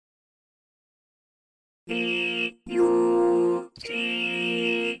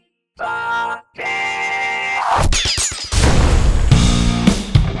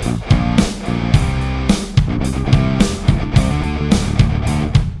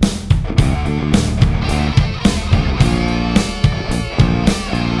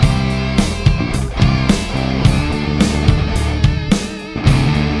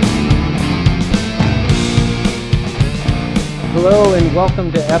Hello and welcome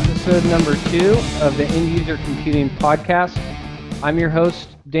to episode number 2 of the End User Computing Podcast. I'm your host,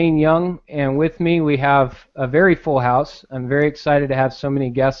 Dane Young, and with me we have a very full house. I'm very excited to have so many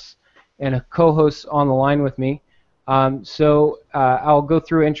guests and co-hosts on the line with me. I'll go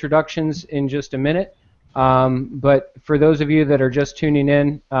through introductions in just a minute, but for those of you that are just tuning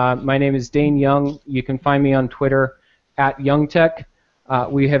in, my name is Dane Young. You can find me on Twitter at YoungTech.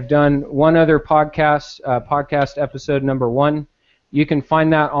 We have done one other podcast, podcast episode number 1. You can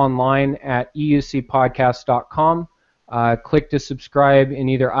find that online at eucpodcast.com. Click to subscribe in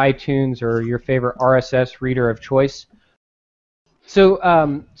either iTunes or your favorite RSS reader of choice.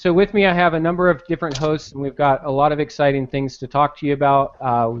 So with me I have a number of different hosts, and we've got a lot of exciting things to talk to you about.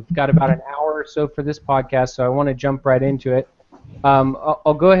 We've got about an hour or so for this podcast, so I want to jump right into it.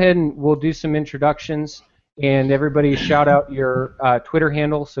 I'll go ahead and we'll do some introductions, and everybody shout out your Twitter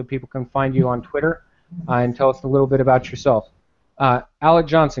handle so people can find you on Twitter and tell us a little bit about yourself. Alec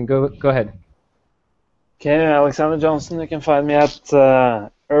Johnson, go ahead. Okay, Alexander Johnson. You can find me at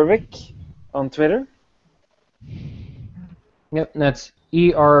Ervik on Twitter. Yep, that's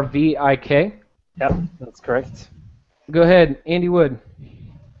ERVIK. Yep, that's correct. Go ahead, Andy Wood.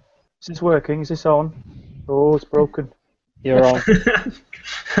 Is this working? Is this on? Oh, it's broken. You're on.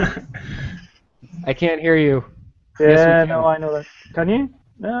 I can't hear you. Yeah, Yes, no, I know that. Can you?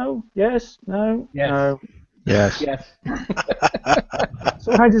 No. Yes. No. Yes. No. Yes. Yes.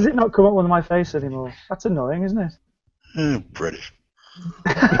 So why does it not come up with my face anymore? That's annoying, isn't it? British.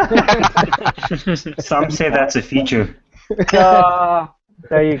 Some say that's a feature.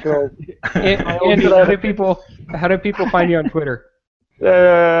 There you go. Andy, how do people find you on Twitter?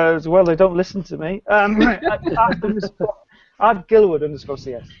 Well, they don't listen to me. At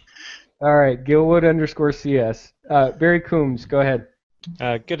Gilwood_CS. All right, Gilwood_CS. Barry Coombs, go ahead.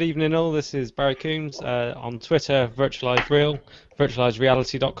 Good evening all, this is Barry Coombs. On Twitter, VirtualizeReal.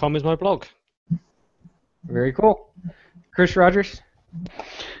 VirtualizeReality.com is my blog. Very cool. Chris Rogers?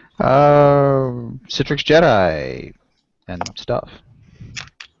 Citrix Jedi and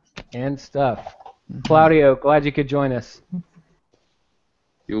stuff. Claudio, glad you could join us.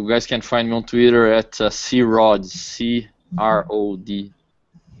 You guys can find me on Twitter at CROD, C-R-O-D.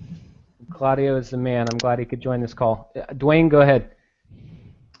 Claudio is the man. I'm glad he could join this call. Dwayne, go ahead.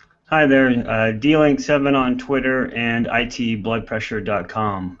 Hi there, D-Link7 on Twitter and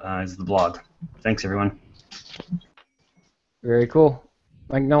itbloodpressure.com is the blog. Thanks, everyone. Very cool.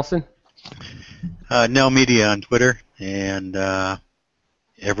 Mike Nelson? Nell Media on Twitter and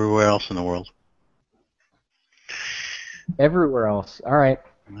everywhere else in the world. Everywhere else. All right.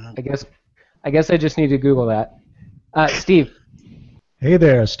 I guess I just need to Google that. Steve? Hey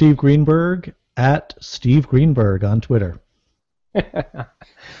there, Steve Greenberg at Steve Greenberg on Twitter.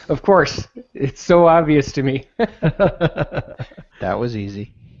 Of course. It's so obvious to me. That was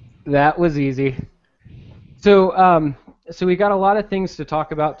easy. That was easy. So we got a lot of things to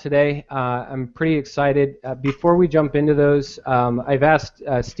talk about today. I'm pretty excited. Before we jump into those, I've asked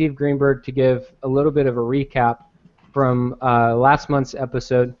Steve Greenberg to give a little bit of a recap from last month's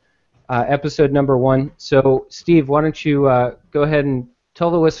episode, episode number 1. So, Steve, why don't you go ahead and tell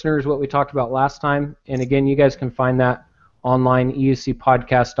the listeners what we talked about last time. And again, you guys can find that online,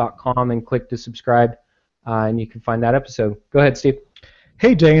 eucpodcast.com, and click to subscribe, and you can find that episode. Go ahead, Steve.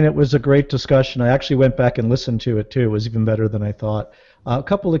 Hey, Dane, it was a great discussion. I actually went back and listened to it, too. It was even better than I thought. A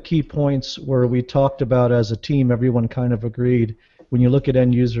couple of key points where we talked about as a team, everyone kind of agreed, when you look at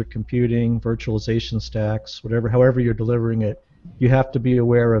end-user computing, virtualization stacks, however you're delivering it, you have to be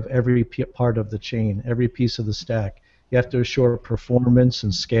aware of every part of the chain, every piece of the stack. You have to assure performance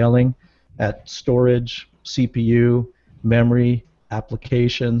and scaling at storage, CPU, memory,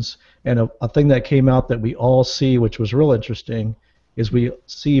 applications, and a thing that came out that we all see, which was real interesting, is we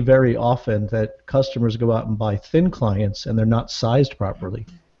see very often that customers go out and buy thin clients and they're not sized properly.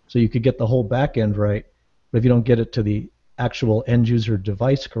 So you could get the whole back end right, but if you don't get it to the actual end user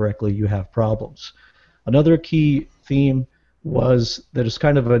device correctly, you have problems. Another key theme was that it's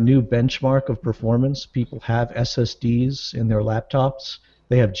kind of a new benchmark of performance. People have SSDs in their laptops,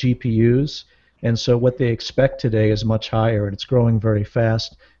 they have GPUs, and so what they expect today is much higher, and it's growing very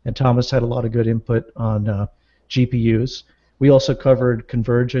fast. And Thomas had a lot of good input on GPUs. We also covered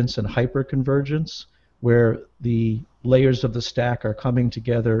convergence and hyperconvergence. where the layers of the stack are coming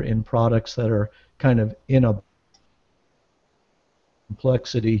together in products that are kind of in a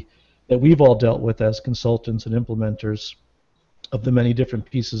complexity that we've all dealt with as consultants and implementers of the many different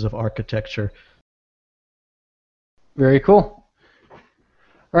pieces of architecture. Very cool.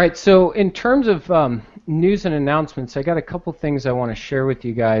 All right, so in terms of news and announcements, I got a couple things I want to share with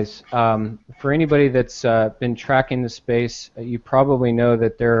you guys. For anybody that's been tracking the space, you probably know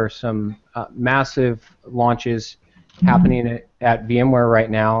that there are some massive launches happening at VMware right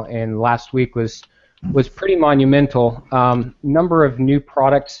now, and last week was pretty monumental. Number of new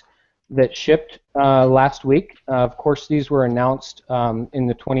products that shipped last week. Of course, these were announced in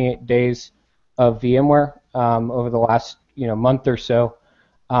the 28 days of VMware over the last month or so.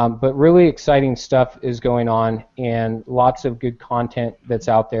 But really exciting stuff is going on, and lots of good content that's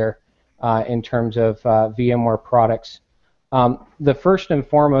out there in terms of VMware products. The first and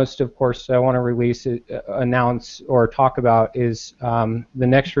foremost, of course, I want to announce or talk about is the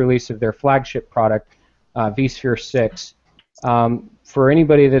next release of their flagship product, vSphere 6. For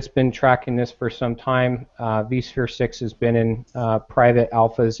anybody that's been tracking this for some time, vSphere 6 has been in private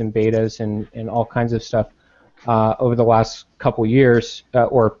alphas and betas and all kinds of stuff over the last couple years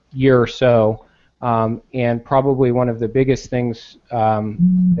or year or so, and probably one of the biggest things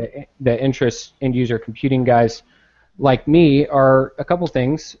that interests end-user computing guys like me are a couple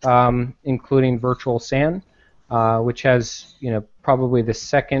things, including Virtual SAN, which has probably the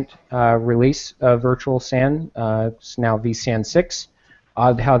second release of Virtual SAN. It's now vSAN 6.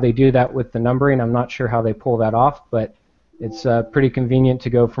 Odd how they do that with the numbering. I'm not sure how they pull that off, but it's pretty convenient to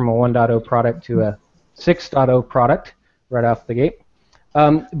go from a 1.0 product to a 6.0 product right off the gate.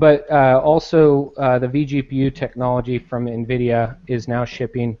 But also the vGPU technology from NVIDIA is now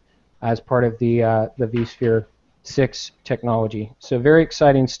shipping as part of the vSphere 6 technology. So very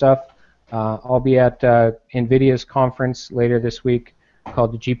exciting stuff. I'll be at NVIDIA's conference later this week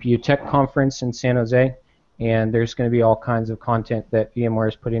called the GPU Tech Conference in San Jose, and there's going to be all kinds of content that VMware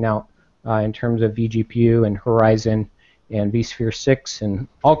is putting out in terms of vGPU and Horizon and vSphere 6 and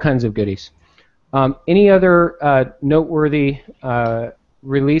all kinds of goodies. Any other noteworthy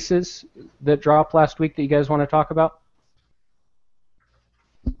releases that dropped last week that you guys want to talk about?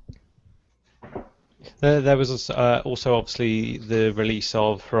 There was also obviously the release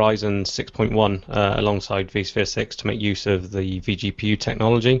of Horizon 6.1 alongside vSphere 6 to make use of the vGPU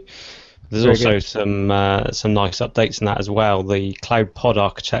technology. There's also some nice updates in that as well. The Cloud Pod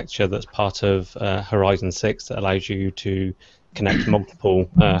architecture that's part of Horizon 6 that allows you to connect multiple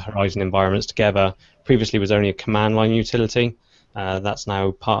Horizon environments together. Previously was only a command line utility. That's now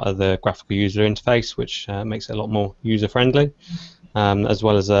part of the graphical user interface, which makes it a lot more user friendly, as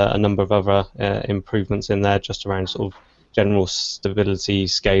well as a number of other improvements in there just around sort of general stability,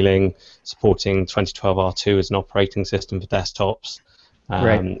 scaling, supporting 2012 R2 as an operating system for desktops,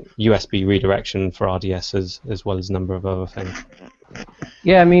 USB redirection for RDS as well as a number of other things.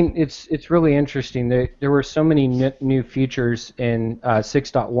 Yeah, I mean, it's really interesting. There were so many new features in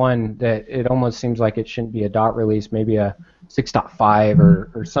 6.1 that it almost seems like it shouldn't be a dot release, maybe a 6.5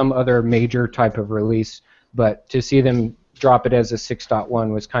 or some other major type of release. But to see them drop it as a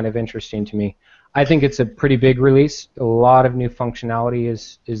 6.1 was kind of interesting to me. I think it's a pretty big release. A lot of new functionality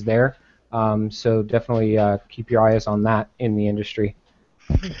is there. So definitely keep your eyes on that in the industry.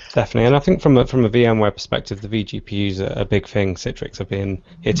 Definitely, and I think from a VMware perspective, the vGPUs are a big thing. Citrix have been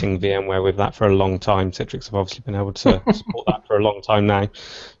hitting VMware with that for a long time. Citrix have obviously been able to support that for a long time now.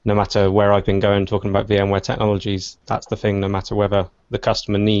 No matter where I've been going talking about VMware technologies, that's the thing, no matter whether the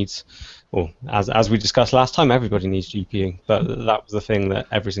customer needs, or as we discussed last time, everybody needs GPU, but that was the thing that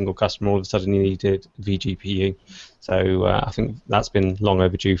every single customer all of a sudden needed vGPU. So I think that's been long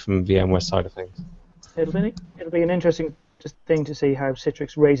overdue from VMware side of things. It'll be an interesting thing to see how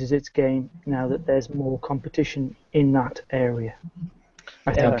Citrix raises its game now that there's more competition in that area.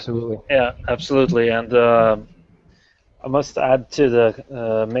 Absolutely. Yeah, absolutely. And I must add to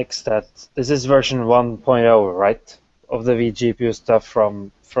the mix that this is version 1.0, right, of the vGPU stuff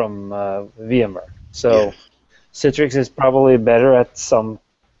from VMware. So Citrix is probably better at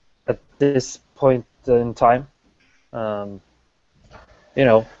this point in time.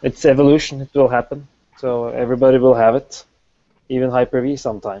 It's evolution. It will happen. So everybody will have it, even Hyper-V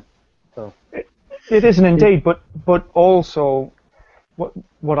sometime. So it isn't indeed, but also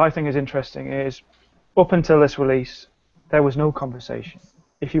what I think is interesting is up until this release, there was no conversation.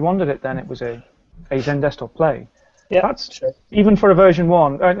 If you wanted it, then it was a XenDesktop Play. Yeah, that's sure. Even for a version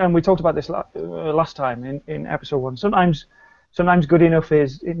 1, and we talked about this last time in episode 1. Sometimes good enough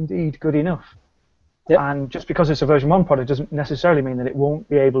is indeed good enough. Yep. And just because it's a version 1 product doesn't necessarily mean that it won't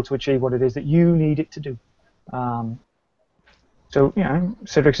be able to achieve what it is that you need it to do. So,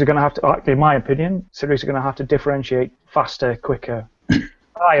 Citrix are going to have to, in my opinion, Citrix are going to have to differentiate faster, quicker,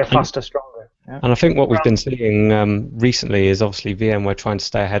 higher, faster, stronger. Yeah? And I think what we've been seeing recently is obviously VMware trying to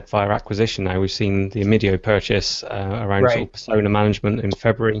stay ahead via acquisition now. We've seen the Amidio purchase around sort of persona management in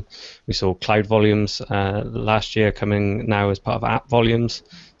February. We saw Cloud Volumes last year coming now as part of App Volumes.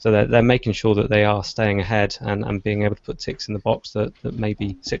 So they're making sure that they are staying ahead and being able to put ticks in the box that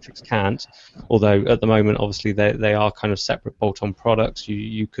maybe Citrix can't. Although at the moment, obviously, they are kind of separate bolt-on products.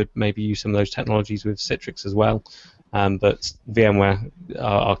 You could maybe use some of those technologies with Citrix as well. But VMware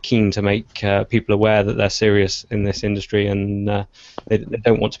are keen to make people aware that they're serious in this industry, and they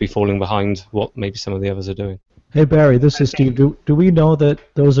don't want to be falling behind what maybe some of the others are doing. Hey Barry, this is Steve. Do we know that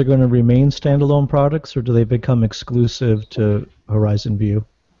those are going to remain standalone products, or do they become exclusive to Horizon View?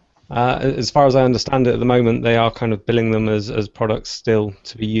 As far as I understand it at the moment, they are kind of billing them as products still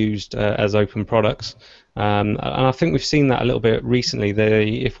to be used as open products. And I think we've seen that a little bit recently.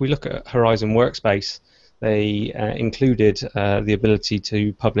 If we look at Horizon Workspace, they included the ability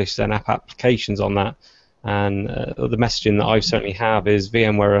to publish then app applications on that. And the messaging that I certainly have is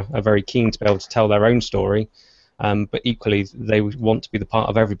VMware are very keen to be able to tell their own story. But equally, they want to be the part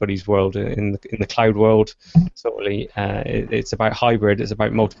of everybody's world in the cloud world. Certainly, it's about hybrid. It's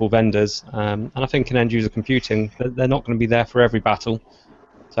about multiple vendors, and I think in end-user computing, they're not going to be there for every battle.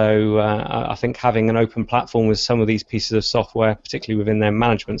 So I think having an open platform with some of these pieces of software, particularly within their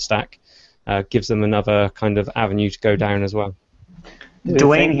management stack, gives them another kind of avenue to go down as well.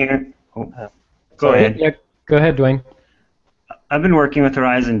 Dwayne here. Go ahead. Yeah, go ahead, Dwayne. I've been working with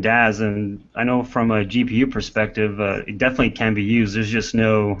Horizon DAS, and I know from a GPU perspective, it definitely can be used. There's just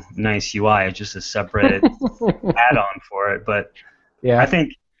no nice UI. It's just a separate add-on for it. But yeah, I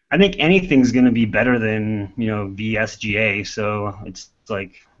think anything's going to be better than VSGA. So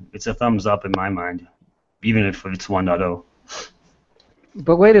it's a thumbs up in my mind, even if it's 1.0.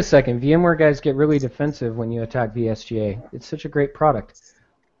 But wait a second, VMware guys get really defensive when you attack VSGA. It's such a great product.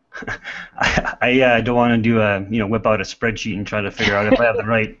 I don't want to do whip out a spreadsheet and try to figure out if I have the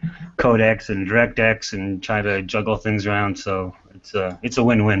right codecs and DirectX and try to juggle things around. So it's a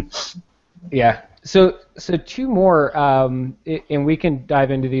win-win. Yeah. So two more, and we can dive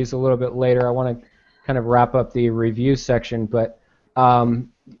into these a little bit later. I want to kind of wrap up the review section, but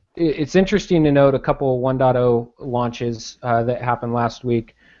it's interesting to note a couple of 1.0 launches that happened last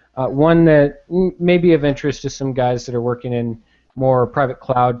week. One that may be of interest to some guys that are working in more private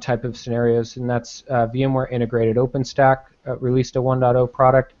cloud type of scenarios, and that's VMware Integrated OpenStack released a 1.0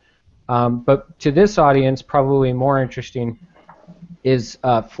 product. But to this audience, probably more interesting is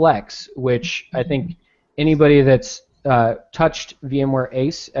Flex, which I think anybody that's touched VMware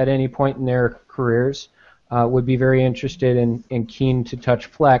Ace at any point in their careers would be very interested and keen to touch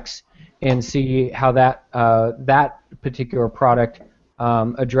Flex and see how that particular product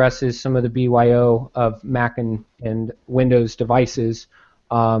addresses some of the BYO of Mac and Windows devices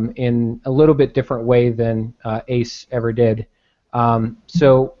in a little bit different way than Ace ever did.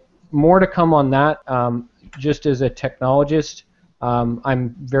 So more to come on that. Just as a technologist,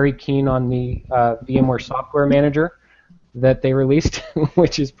 I'm very keen on the VMware Software Manager that they released,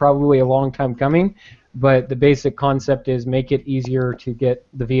 which is probably a long time coming. But the basic concept is make it easier to get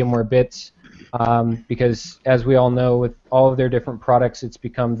the VMware bits. Because as we all know, with all of their different products, it's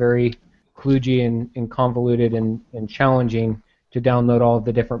become very kludgy and convoluted and challenging to download all of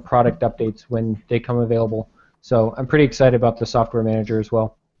the different product updates when they come available. So I'm pretty excited about the Software Manager as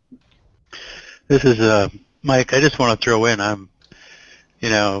well. This is Mike. I just want to throw in,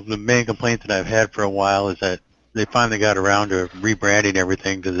 the main complaint that I've had for a while is that they finally got around to rebranding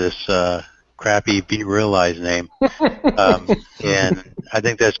everything to this crappy vRealize name. And I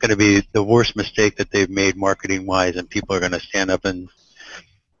think that's going to be the worst mistake that they've made marketing-wise, and people are going to stand up and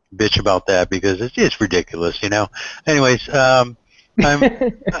bitch about that because it's just ridiculous, Anyways, I'm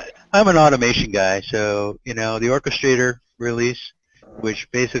an automation guy, so, the Orchestrator release,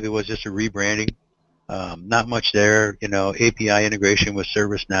 which basically was just a rebranding, not much there, API integration with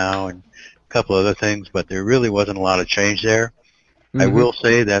ServiceNow and a couple other things, but there really wasn't a lot of change there. I will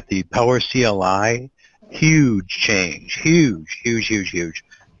say that the Power CLI, huge change, huge.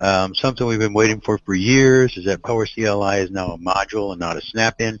 Something we've been waiting for years is that Power CLI is now a module and not a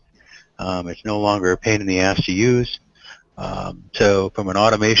snap-in. It's no longer a pain in the ass to use. So from an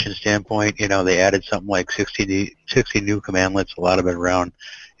automation standpoint, they added something like 60 new commandlets, a lot of it around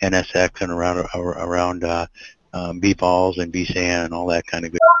NSX and around BPALs and vSAN and all that kind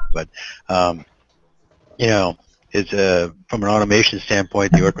of good. But it's from an automation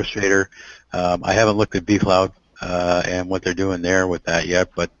standpoint, the Orchestrator I haven't looked at vCloud and what they're doing there with that yet,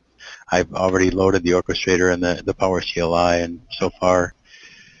 but I've already loaded the orchestrator and the Power CLI, and so far,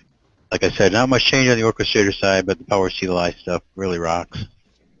 like I said, not much change on the orchestrator side, but the Power CLI stuff really rocks.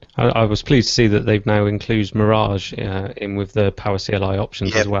 I was pleased to see that they've now included Mirage in with the Power CLI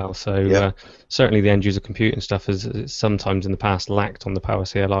options as well. So certainly the end-user computing stuff has sometimes in the past lacked on the Power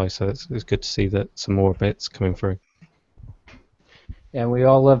CLI, so it's good to see that some more bits coming through. And we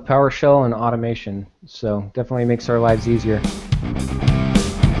all love PowerShell and automation, so definitely makes our lives easier.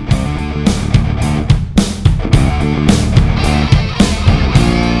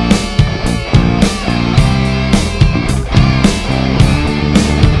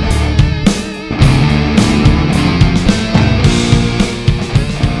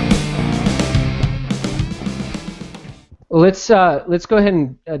 Let's go ahead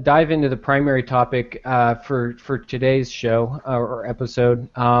and dive into the primary topic for today's show or episode.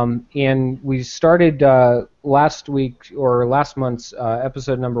 And we started last month's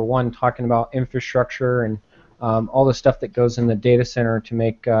episode number 1 talking about infrastructure and all the stuff that goes in the data center to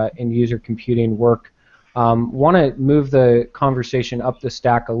make end user computing work. Want to move the conversation up the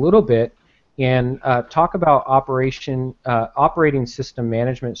stack a little bit and talk about operating system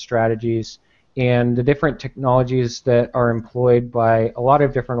management strategies and the different technologies that are employed by a lot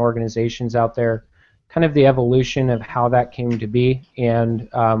of different organizations out there, kind of the evolution of how that came to be, and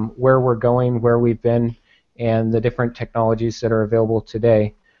where we're going, where we've been, and the different technologies that are available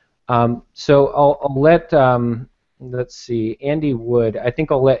today. So I'll let, let's see, Andy Wood, I think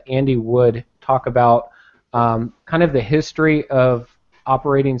I'll let Andy Wood talk about kind of the history of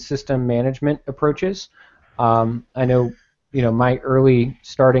operating system management approaches. I know, my early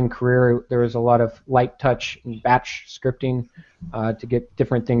starting career, there was a lot of light touch and batch scripting to get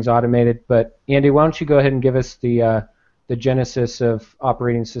different things automated. But Andy, why don't you go ahead and give us the genesis of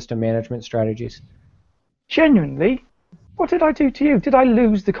operating system management strategies? Genuinely, what did I do to you? Did I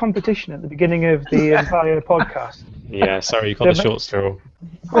lose the competition at the beginning of the entire podcast? Yeah, sorry, you got the short straw.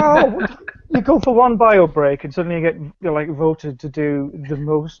 Oh, you go for one bio break and suddenly you get voted to do the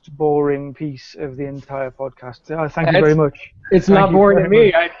most boring piece of the entire podcast. Thank you very much. It's not boring to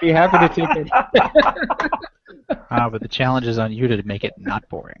me. I'd be happy to take it. But the challenge is on you to make it not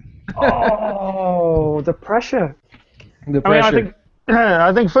boring. Oh, the pressure. The pressure.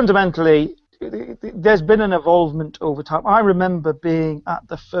 I think fundamentally there's been an evolvement over time. I remember being at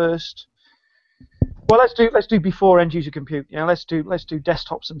the first. Well, let's do before end user compute. Let's do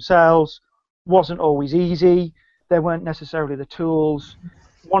desktops themselves. Wasn't always easy. There weren't necessarily the tools.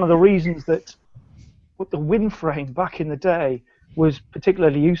 One of the reasons that the WinFrame back in the day was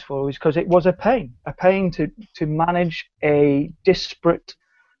particularly useful is because it was a pain to manage a disparate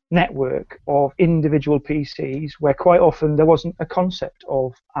network of individual PCs where quite often there wasn't a concept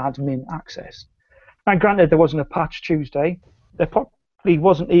of admin access. Now, granted, there wasn't a patch Tuesday. There probably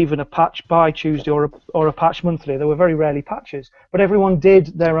wasn't even a patch by Tuesday or a patch monthly. There were very rarely patches, but everyone did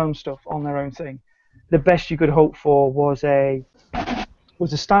their own stuff on their own thing. The best you could hope for was a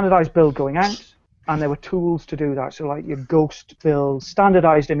standardized build going out, and there were tools to do that. So like your Ghost build,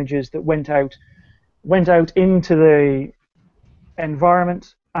 standardized images that went out into the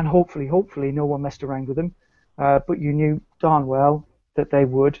environment, and hopefully no one messed around with them, but you knew darn well that they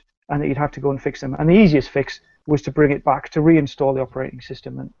would, and that you'd have to go and fix them. And the easiest fix was to bring it back, to reinstall the operating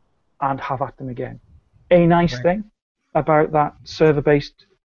system and have at them again. A nice thing about that server-based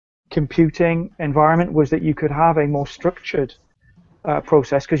computing environment was that you could have a more structured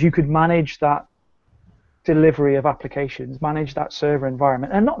process, because you could manage that delivery of applications, manage that server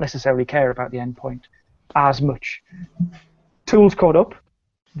environment, and not necessarily care about the endpoint as much. Tools caught up.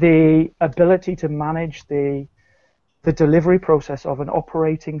 The ability to manage the delivery process of an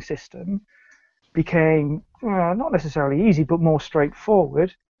operating system became not necessarily easy, but more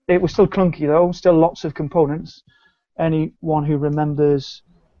straightforward. It was still clunky though, still lots of components. Anyone who remembers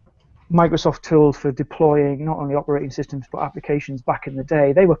Microsoft tools for deploying not only operating systems but applications back in the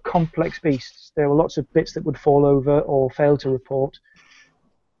day, they were complex beasts. There were lots of bits that would fall over or fail to report.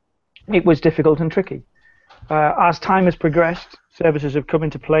 It was difficult and tricky. As time has progressed, services have come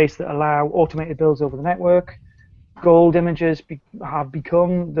into place that allow automated builds over the network. Gold images have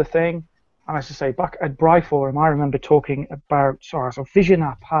become the thing. And as I say, back at Bryforum, I remember talking about, so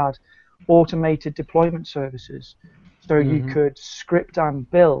VisionApp had automated deployment services. So you could script and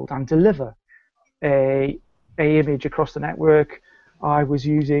build and deliver a image across the network. I was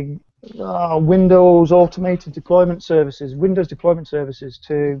using Windows automated deployment services, Windows deployment services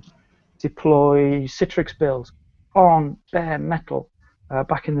to deploy Citrix builds on bare metal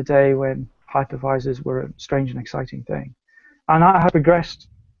back in the day when hypervisors were a strange and exciting thing. And that has progressed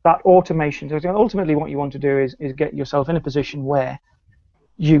that automation. So ultimately, what you want to do is get yourself in a position where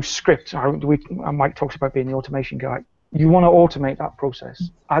you script. Mike talks about being the automation guy. You want to automate that process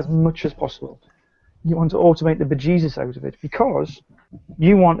as much as possible. You want to automate the bejesus out of it because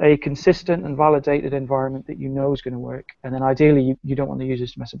you want a consistent and validated environment that you know is going to work, and then ideally you don't want the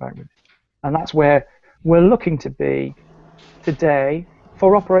users to mess about with it. And that's where we're looking to be today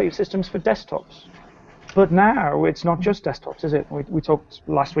for operating systems for desktops. But now it's not just desktops, is it? We talked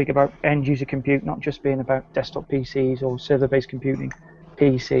last week about end-user compute not just being about desktop PCs or server-based computing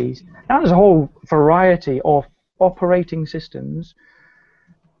PCs. Now there's a whole variety of operating systems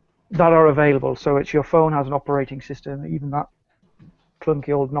that are available. So it's your phone has an operating system, even that clunky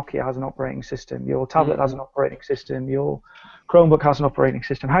old Nokia has an operating system, your tablet has an operating system, your Chromebook has an operating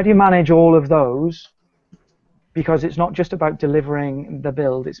system. How do you manage all of those? Because it's not just about delivering the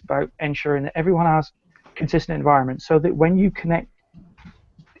build, it's about ensuring that everyone has consistent environment so that when you connect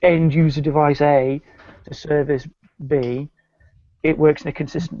end user device A to service B, it works in a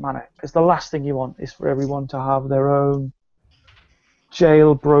consistent manner. Because the last thing you want is for everyone to have their own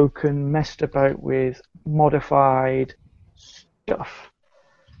jailbroken, messed about with, modified stuff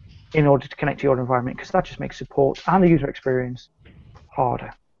in order to connect to your environment, because that just makes support and the user experience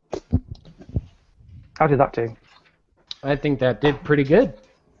harder. How did that do? I think that did pretty good.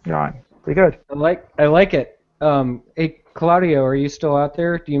 Right, pretty good. I like it. Hey, Claudio, are you still out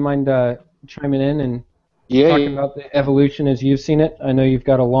there? Do you mind chiming in and talking about the evolution as you've seen it? I know you've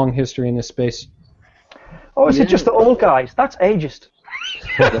got a long history in this space. Oh, is it just the old guys? That's ageist.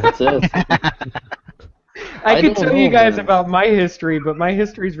 That's it. I could tell you guys about my history, but my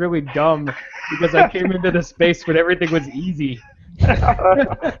history is really dumb because I came into the space when everything was easy.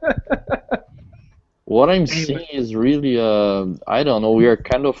 What I'm seeing is really, I don't know, we are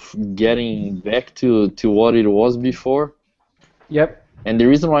kind of getting back to what it was before. Yep. And the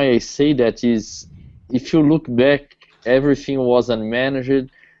reason why I say that is, if you look back, everything was unmanaged,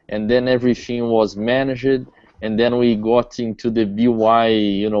 and then everything was managed, and then we got into the BY,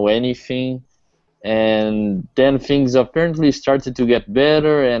 anything, and then things apparently started to get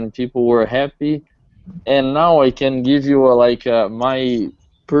better, and people were happy. And now I can give you my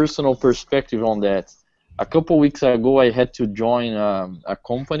personal perspective on that. A couple weeks ago, I had to join a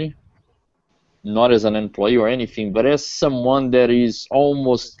company, not as an employee or anything, but as someone that is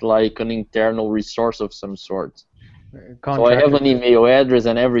almost like an internal resource of some sort. So I have an email address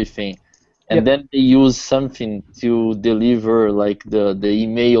and everything, and then they use something to deliver like the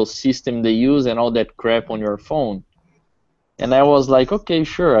email system they use and all that crap on your phone. And I was like, okay,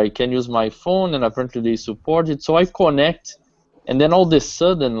 sure, I can use my phone, and apparently they support it. So I connect, and then all of a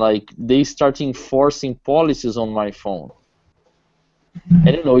sudden, they start enforcing policies on my phone.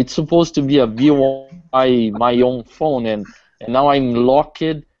 And it's supposed to be a BY, my own phone, and now I'm locked,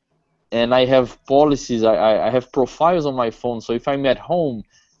 and I have policies, I have profiles on my phone, so if I'm at home,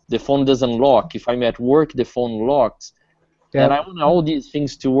 the phone doesn't lock. If I'm at work, the phone locks. Yep. And I want all these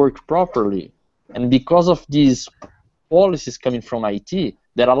things to work properly. And because of these policies coming from IT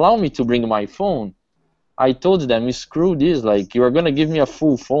that allow me to bring my phone, I told them, screw this, you are going to give me a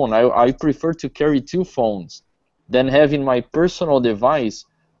full phone. I prefer to carry 2 phones than having my personal device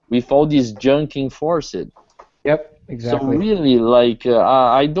with all this junk enforced. Yep, exactly. So really,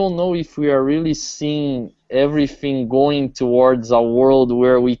 I don't know if we are really seeing everything going towards a world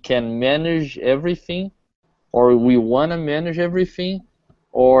where we can manage everything, or we want to manage everything,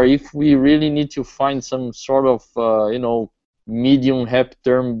 or if we really need to find some sort of, medium hep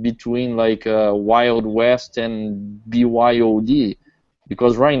term between Wild West and BYOD.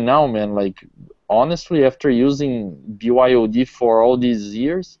 Because right now, man, honestly, after using BYOD for all these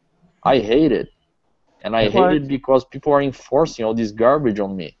years, I hate it. And I hate it because people are enforcing all this garbage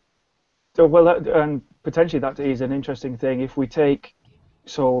on me. So, and potentially that is an interesting thing. If we take,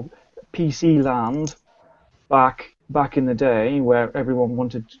 PC land back in the day where everyone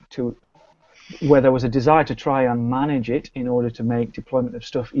wanted to, where there was a desire to try and manage it in order to make deployment of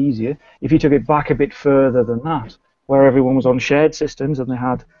stuff easier, if you took it back a bit further than that, where everyone was on shared systems and they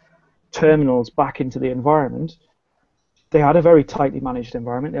had terminals back into the environment, they had a very tightly managed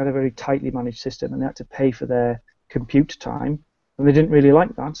environment, they had a very tightly managed system, and they had to pay for their compute time, and they didn't really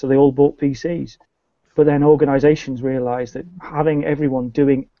like that, so they all bought PCs. But then organizations realized that having everyone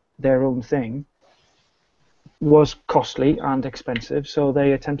doing their own thing was costly and expensive, so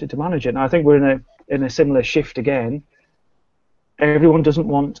they attempted to manage it. And I think we're in a similar shift again. Everyone doesn't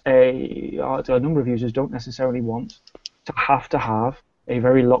want a number of users don't necessarily want to have a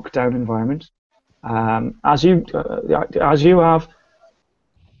very locked down environment. As you have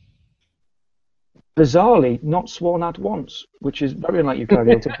bizarrely not sworn at once, which is very unlike you,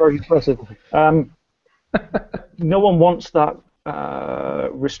 Claudio. It's very impressive. No one wants that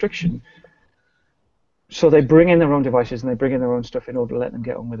restriction. So they bring in their own devices and they bring in their own stuff in order to let them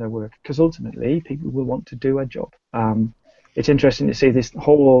get on with their work. Because ultimately, people will want to do a job. It's interesting to see this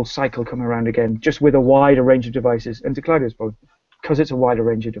whole cycle come around again, just with a wider range of devices. And to Claudio's point, because it's a wider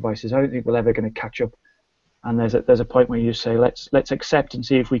range of devices, I don't think we're ever going to catch up. And there's a point where you say, let's accept and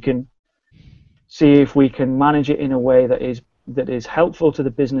see if we can manage it in a way that is helpful to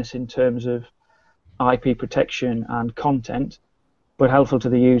the business in terms of IP protection and content, but helpful to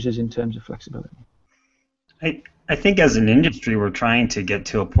the users in terms of flexibility. I think as an industry, we're trying to get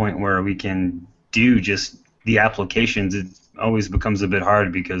to a point where we can do just the applications. It always becomes a bit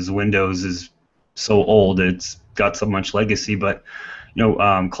hard because Windows is so old; it's got so much legacy. But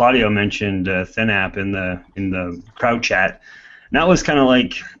Claudio mentioned ThinApp in the crowd chat. And that was kind of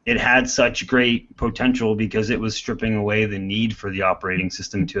like it had such great potential because it was stripping away the need for the operating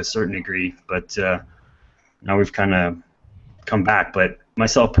system to a certain degree. But now we've kind of come back. But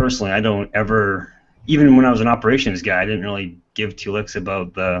myself personally, I don't ever. Even when I was an operations guy, I didn't really give two licks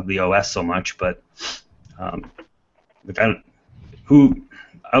about the OS so much, but who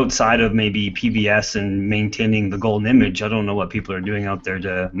outside of maybe PBS and maintaining the golden image, I don't know what people are doing out there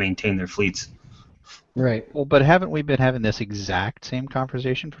to maintain their fleets. Right. Well, but haven't we been having this exact same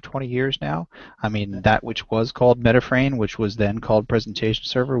conversation for 20 years now? I mean, that which was called Metaframe, which was then called Presentation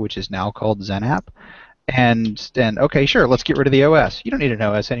Server, which is now called XenApp. And then, okay, sure, let's get rid of the OS. You don't need an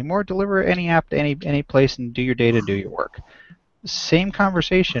OS anymore. Deliver any app to any place and do your data, do your work. Same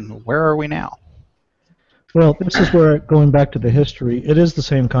conversation. Where are we now? Well, this is where, going back to the history, it is the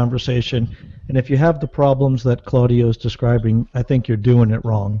same conversation. And if you have the problems that Claudio is describing, I think you're doing it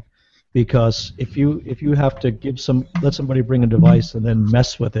wrong. Because if you have to let somebody bring a device and then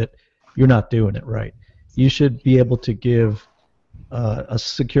mess with it, you're not doing it right. You should be able to give a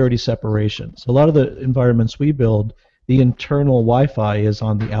security separation. So a lot of the environments we build, the internal Wi-Fi is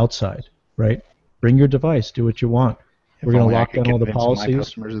on the outside, right? Bring your device, do what you want. We're going to lock down all the policies.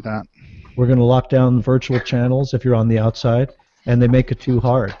 Customers of that. We're going to lock down virtual channels if you're on the outside, and they make it too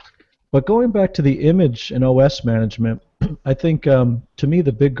hard. But going back to the image and OS management, I think to me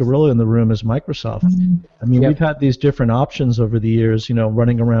the big gorilla in the room is Microsoft. I mean, we've had these different options over the years,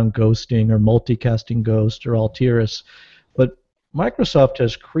 running around ghosting or multicasting Ghost or Altiris, but Microsoft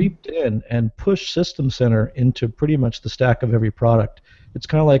has creeped in and pushed System Center into pretty much the stack of every product. It's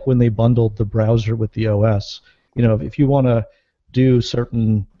kind of like when they bundled the browser with the OS. If you want to do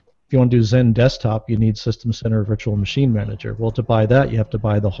Zen Desktop, you need System Center Virtual Machine Manager. Well, to buy that, you have to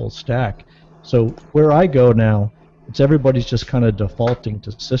buy the whole stack. So where I go now, it's everybody's just kind of defaulting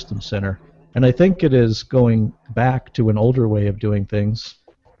to System Center. And I think it is going back to an older way of doing things.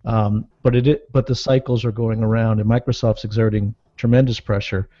 But the cycles are going around, and Microsoft's exerting tremendous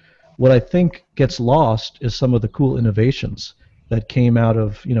pressure. What I think gets lost is some of the cool innovations that came out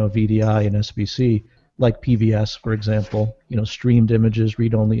of VDI and SBC, like PVS, for example. Streamed images,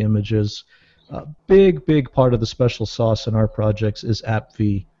 read-only images. Big part of the special sauce in our projects is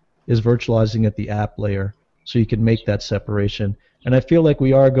AppV, is virtualizing at the app layer, so you can make that separation. And I feel like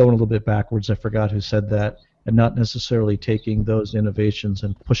we are going a little bit backwards. I forgot who said that. And not necessarily taking those innovations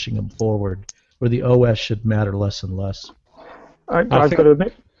and pushing them forward, where the OS should matter less and less. I've got to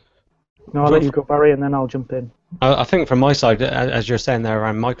admit. No, I'll let you go, Barry, and then I'll jump in. I think from my side, as you're saying there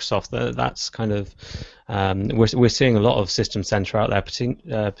around Microsoft, that's kind of we're seeing a lot of System Center out there,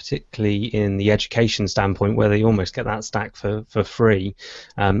 particularly in the education standpoint, where they almost get that stack for free,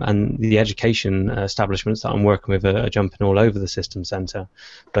 and the education establishments that I'm working with are jumping all over the System Center.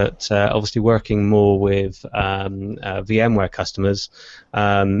 But obviously, working more with VMware customers,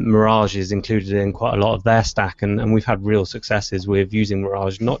 Mirage is included in quite a lot of their stack, and we've had real successes with using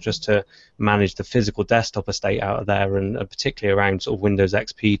Mirage, not just to manage the physical desktop estate out of there, and particularly around sort of Windows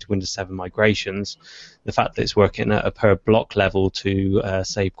XP to Windows 7 migrations. The fact that it's working at a per block level to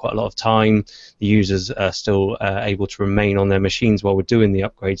save quite a lot of time. The users are still able to remain on their machines while we're doing the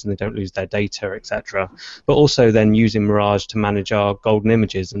upgrades, and they don't lose their data, etc. But also then using Mirage to manage our golden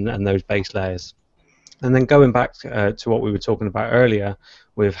images and those base layers. And then going back to what we were talking about earlier,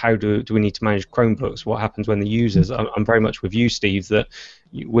 with how do we need to manage Chromebooks, what happens when the users, I'm very much with you, Steve, that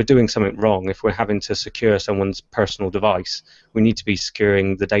we're doing something wrong. If we're having to secure someone's personal device, we need to be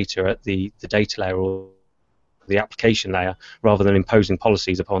securing the data at the data layer or the application layer, rather than imposing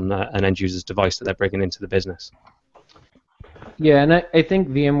policies upon an end user's device that they're bringing into the business. Yeah, and I think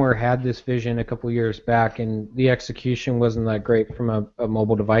VMware had this vision a couple years back, and the execution wasn't that great from a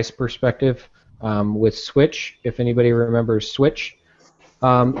mobile device perspective with Switch. If anybody remembers Switch,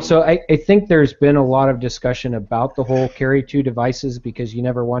 So I think there's been a lot of discussion about the whole carry two devices because you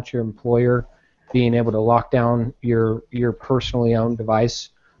never want your employer being able to lock down your personally owned device.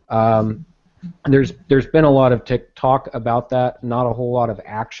 There's been a lot of talk about that, not a whole lot of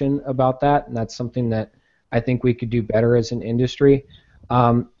action about that, and that's something that I think we could do better as an industry.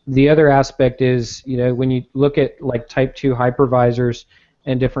 The other aspect is, when you look at like Type 2 hypervisors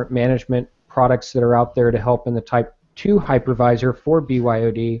and different management products that are out there to help in the Type 2 hypervisor for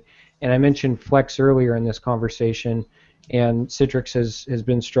BYOD, and I mentioned Flex earlier in this conversation, and Citrix has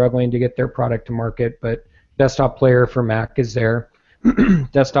been struggling to get their product to market, but Desktop Player for Mac is there.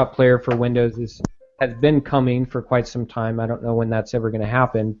 Desktop Player for Windows has been coming for quite some time. I don't know when that's ever going to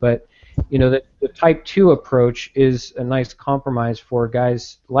happen, but the Type 2 approach is a nice compromise for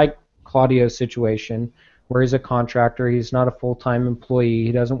guys like Claudio's situation, where he's a contractor, he's not a full-time employee,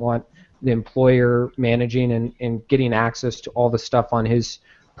 he doesn't want the employer managing and getting access to all the stuff on his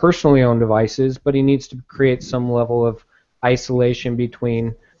personally owned devices, but he needs to create some level of isolation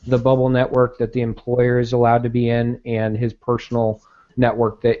between the bubble network that the employer is allowed to be in and his personal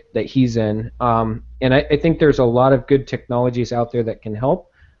network that he's in. And I think there's a lot of good technologies out there that can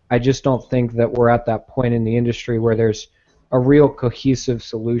help. I just don't think that we're at that point in the industry where there's a real cohesive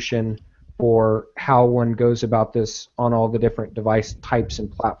solution for how one goes about this on all the different device types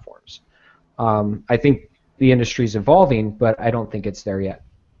and platforms. I think the industry's evolving, but I don't think it's there yet.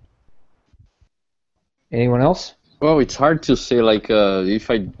 Anyone else? Well, it's hard to say,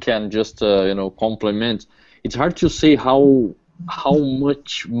 if I can just, compliment, it's hard to say how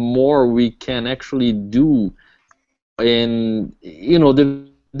much more we can actually do. And,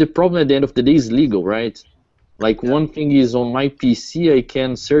 the problem at the end of the day is legal, right? Like, one thing is on my PC, I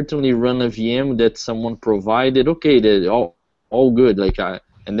can certainly run a VM that someone provided. Okay, that's all good.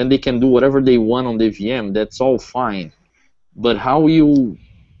 And then they can do whatever they want on the VM. That's all fine. But how you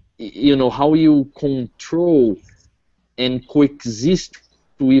control and coexist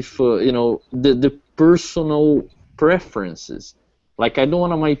with the personal preferences. Like, I don't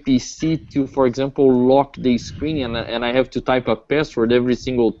want my PC to, for example, lock the screen and I have to type a password every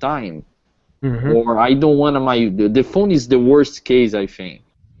single time. Mm-hmm. Or I don't want the phone is the worst case, I think,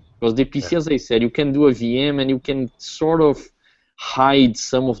 because the PC, as I said, you can do a VM and you can sort of hide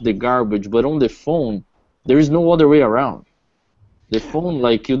some of the garbage, but on the phone there is no other way around. The phone,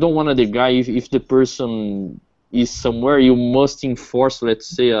 you don't want the guy, if the person is somewhere, you must enforce, let's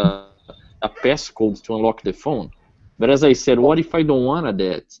say, a passcode to unlock the phone. But as I said, what if I don't want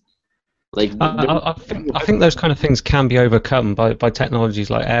that? I think those kind of things can be overcome by technologies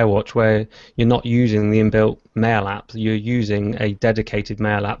like AirWatch, where you're not using the inbuilt mail app, you're using a dedicated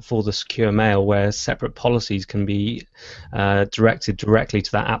mail app for the secure mail, where separate policies can be directed directly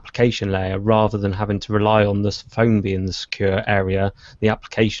to that application layer, rather than having to rely on the phone being the secure area. The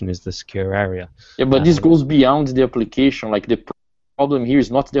application is the secure area. Yeah, but this goes beyond the application. Like, the problem here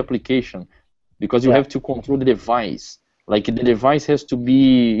is not the application, because you have to control the device. Like, the device has to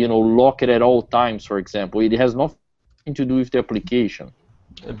be, locked at all times, for example. It has nothing to do with the application.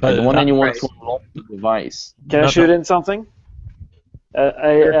 But I don't want anyone to unlock the device. Can I shoot in something?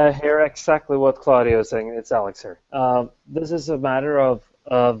 I hear exactly what Claudio is saying. It's Alex here. This is a matter of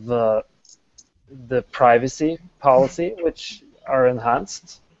the privacy policy, which are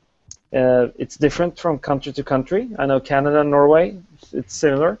enhanced. It's different from country to country. I know Canada and Norway, it's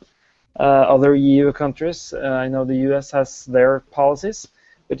similar. Other EU countries, I know the US has their policies,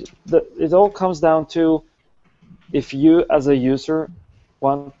 but it all comes down to if you as a user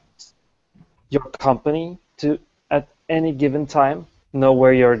want your company to, at any given time, know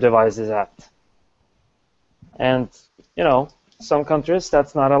where your device is at. And, some countries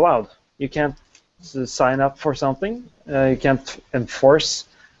that's not allowed. You can't sign up for something, you can't enforce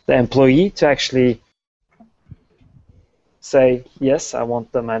the employee to actually say, yes, I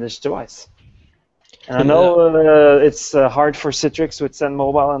want the managed device. And I know it's hard for Citrix with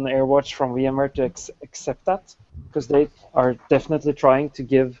ZenMobile and AirWatch from VMware to accept that, because they are definitely trying to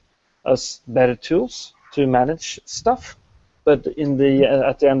give us better tools to manage stuff. But at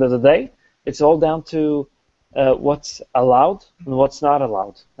the end of the day, it's all down to what's allowed and what's not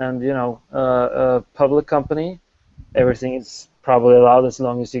allowed. And a public company, everything is probably allowed as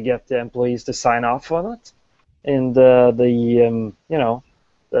long as you get the employees to sign off on it. In the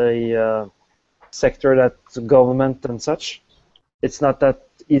sector that's government and such, it's not that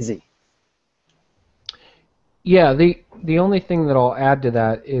easy. Yeah, the only thing that I'll add to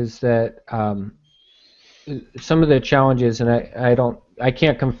that is that some of the challenges, and I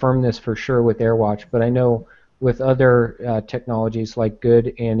can't confirm this for sure with AirWatch, but I know with other technologies like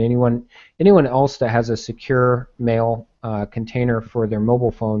Good and anyone else that has a secure mail container for their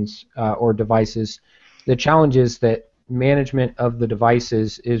mobile phones or devices. The challenge is that management of the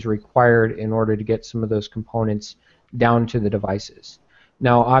devices is required in order to get some of those components down to the devices.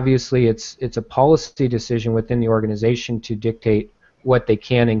 Now, obviously, it's a policy decision within the organization to dictate what they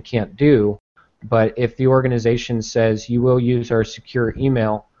can and can't do, but if the organization says you will use our secure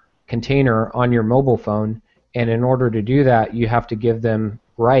email container on your mobile phone, and in order to do that, you have to give them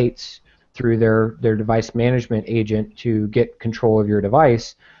rights through their device management agent to get control of your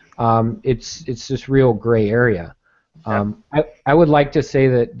device, it's this real gray area. I would like to say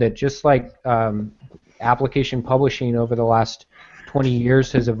that just like application publishing over the last 20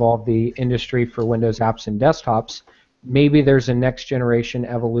 years has evolved the industry for Windows apps and desktops, maybe there's a next generation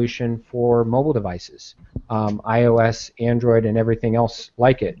evolution for mobile devices, iOS, Android, and everything else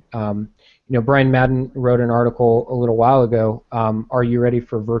like it. Brian Madden wrote an article a little while ago, Are You Ready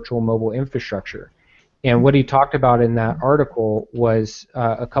for Virtual Mobile Infrastructure? And what he talked about in that article was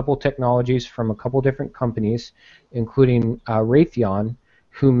a couple technologies from a couple different companies, including Raytheon,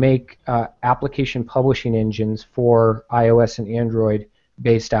 who make application publishing engines for iOS and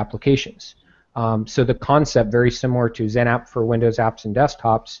Android-based applications. So the concept, very similar to XenApp for Windows apps and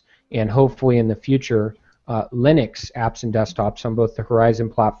desktops, and hopefully in the future, Linux apps and desktops on both the Horizon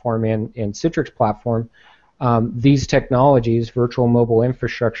platform and Citrix platform. These technologies, virtual mobile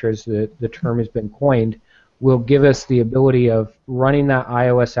infrastructure as the term has been coined, will give us the ability of running that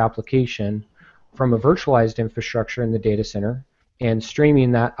iOS application from a virtualized infrastructure in the data center and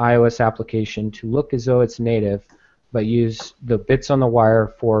streaming that iOS application to look as though it's native, but use the bits on the wire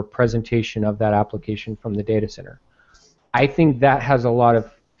for presentation of that application from the data center. I think that has a lot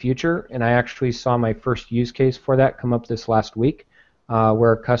of future, and I actually saw my first use case for that come up this last week,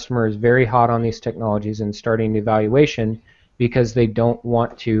 where a customer is very hot on these technologies and starting the evaluation because they don't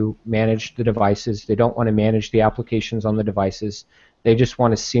want to manage the devices, they don't want to manage the applications on the devices, they just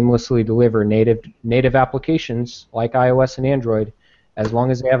want to seamlessly deliver native applications like iOS and Android as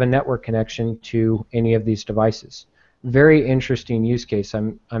long as they have a network connection to any of these devices. Very interesting use case.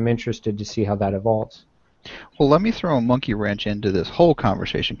 I'm interested to see how that evolves. Well, let me throw a monkey wrench into this whole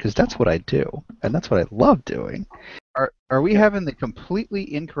conversation, because that's what I do, and that's what I love doing. Are we having the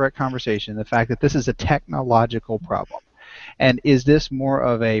completely incorrect conversation, the fact that this is a technological problem? And is this more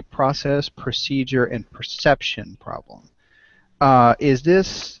of a process, procedure, and perception problem? Is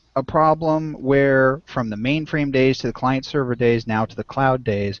this a problem where, from the mainframe days to the client-server days, now to the cloud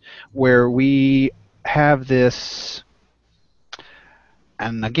days, where we have this...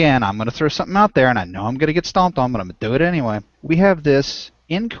 And again, I'm going to throw something out there, and I know I'm going to get stomped on, but I'm going to do it anyway. We have this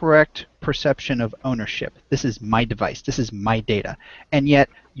incorrect perception of ownership. This is my device. This is my data. And yet,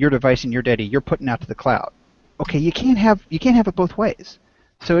 your device and your data, you're putting out to the cloud. Okay, you can't have it both ways.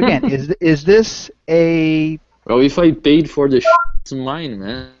 So again, is this a... Well, if I paid for the it's mine,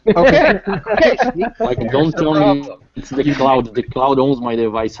 man. Okay. Like, don't tell me it's the cloud. The cloud owns my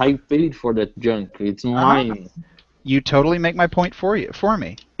device. I paid for that junk. It's mine. You totally make my point for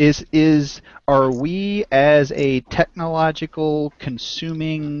me. Are we as a technological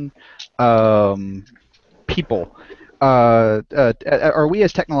consuming people, are we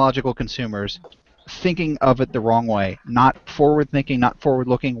as technological consumers thinking of it the wrong way? Not forward thinking, not forward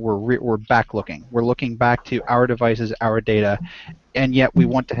looking. We're back looking. We're looking back to our devices, our data, and yet we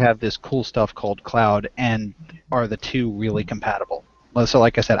want to have this cool stuff called cloud. And are the two really compatible? So,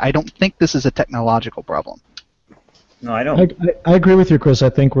 like I said, I don't think this is a technological problem. No, I don't. I agree with you, Chris. I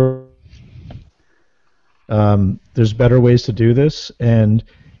think there's better ways to do this, and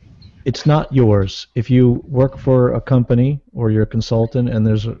it's not yours. If you work for a company or you're a consultant and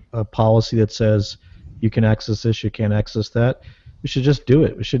there's a policy that says you can access this, you can't access that, we should just do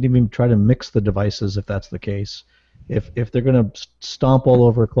it. We shouldn't even try to mix the devices if that's the case. If they're going to stomp all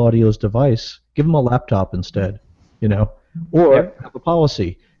over Claudio's device, give them a laptop instead, or have a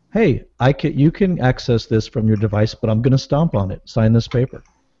policy. Hey, you can access this from your device, but I'm going to stomp on it. Sign this paper.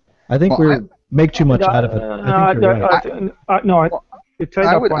 I think we make too much out of it. I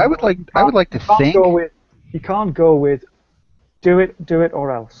would like to think you can't go with do it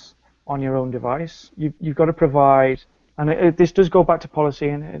or else on your own device. You've got to provide, and this does go back to policy,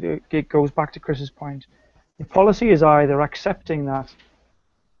 and it goes back to Chris's point. The policy is either accepting that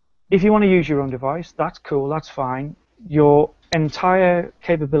if you want to use your own device, that's cool, that's fine. Your entire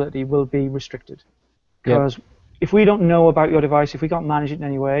capability will be restricted, because if we don't know about your device, if we can't manage it in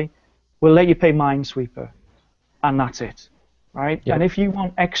any way, we'll let you pay Minesweeper, and that's it, right? Yep. And if you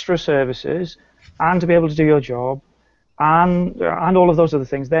want extra services and to be able to do your job, and all of those other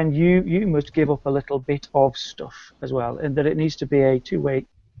things, then you must give up a little bit of stuff as well, and that it needs to be a two-way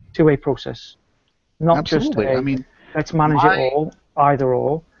process, not Absolutely. just I mean, let's manage it all, either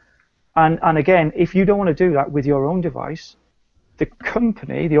or. And again, if you don't want to do that with your own device, the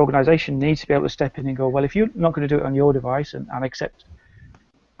company, the organization needs to be able to step in and go, well, if you're not going to do it on your device and accept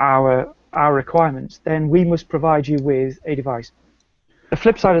our requirements, then we must provide you with a device. The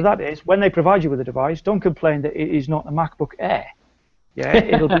flip side of that is, when they provide you with a device, don't complain that it is not a MacBook Air. Yeah,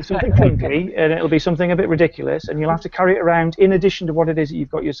 it'll be something funky, and it'll be something a bit ridiculous, and you'll have to carry it around in addition to what it is that you've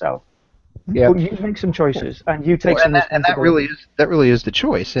got yourself. Yeah. But you make some choices, and you take some responsibility. And that really is the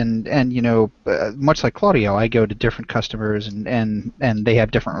choice. And you know, much like Claudio, I go to different customers, and they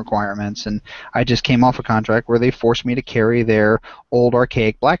have different requirements. And I just came off a contract where they forced me to carry their old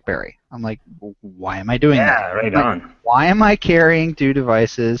archaic BlackBerry. I'm like, why am I doing that? Yeah, right on. Why am I carrying two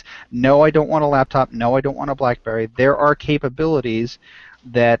devices? No, I don't want a laptop. No, I don't want a BlackBerry. There are capabilities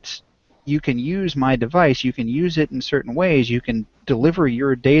that you can use my device. You can use it in certain ways. You can deliver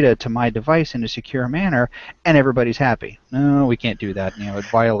your data to my device in a secure manner, and everybody's happy. No, we can't do that. You know, it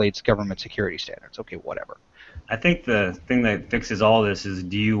violates government security standards. Okay, whatever. I think the thing that fixes all this is,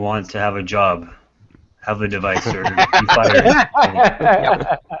 do you want to have a job? Have a device or be fired.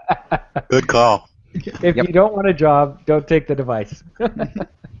 Good call. If you don't want a job, don't take the device.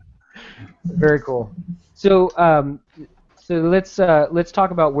 Very cool. So let's talk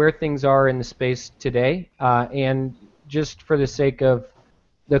about where things are in the space today, and just for the sake of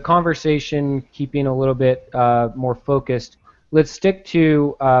the conversation keeping a little bit more focused, let's stick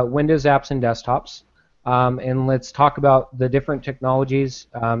to Windows apps and desktops, and let's talk about the different technologies,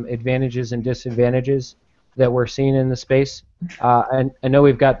 advantages and disadvantages that we're seeing in the space. And I know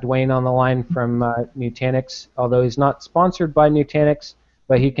we've got Dwayne on the line from Nutanix, although he's not sponsored by Nutanix,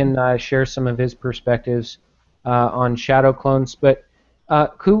 but he can share some of his perspectives on shadow clones. But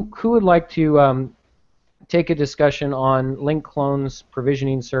who would like to take a discussion on link clones,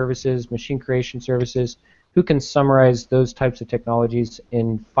 provisioning services, machine creation services? Who can summarize those types of technologies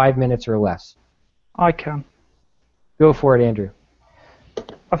in 5 minutes or less? I can. Go for it, Andrew.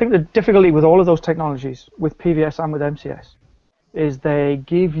 I think the difficulty with all of those technologies, with PVS and with MCS, is they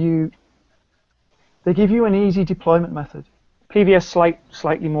give you an easy deployment method. PVS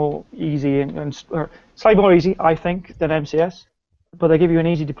slightly more easy and slightly more easy, I think, than MCS, but they give you an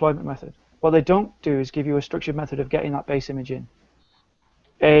easy deployment method. What they don't do is give you a structured method of getting that base image in.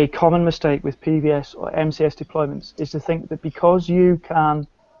 A common mistake with PVS or MCS deployments is to think that because you can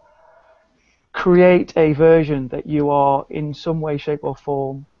create a version that you are in some way, shape or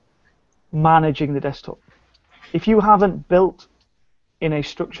form managing the desktop. If you haven't built in a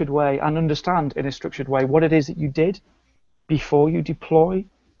structured way and understand in a structured way what it is that you did before you deploy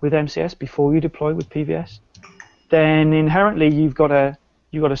with MCS, before you deploy with PVS, then inherently you've got a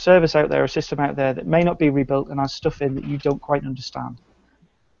service out there, a system out there that may not be rebuilt and has stuff in that you don't quite understand.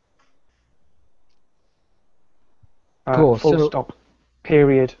 Cool. Full stop.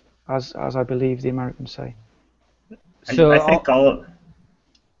 Period. As I believe the Americans say. So I think I'll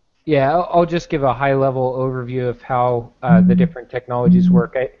just give a high-level overview of how the different technologies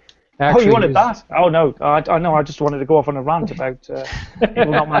work. You wanted that? Oh no, I know. I just wanted to go off on a rant about people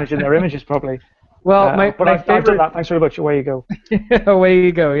not managing their images properly. Well, my I've favorite. done that. Thanks very much. Away you go. Away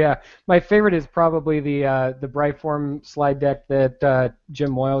you go. Yeah, my favorite is probably the Brightform slide deck that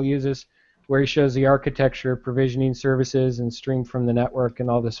Jim Moyle uses, where he shows the architecture, provisioning services, and stream from the network and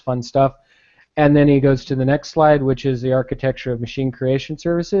all this fun stuff. And then he goes to the next slide, which is the architecture of machine creation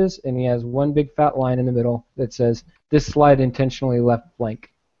services, and he has one big fat line in the middle that says, "This slide intentionally left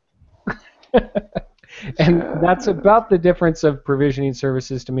blank." And that's about the difference of provisioning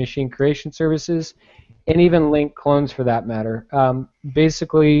services to machine creation services, and even link clones for that matter.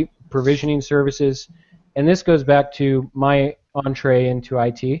 Basically, provisioning services, and this goes back to my entree into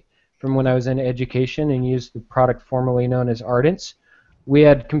IT from when I was in education and used the product formerly known as Ardence. We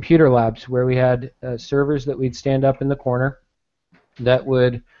had computer labs where we had servers that we'd stand up in the corner that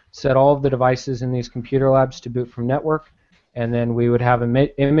would set all of the devices in these computer labs to boot from network, and then we would have an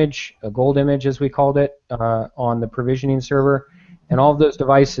image, a gold image as we called it, on the provisioning server, and all of those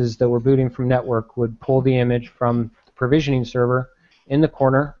devices that were booting from network would pull the image from the provisioning server in the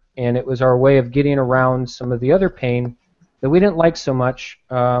corner, and it was our way of getting around some of the other pain that we didn't like so much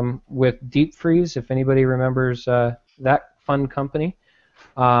with Deep Freeze, if anybody remembers that fun company,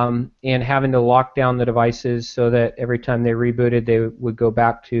 and having to lock down the devices so that every time they rebooted they would go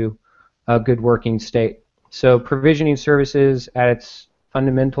back to a good working state. So provisioning services at its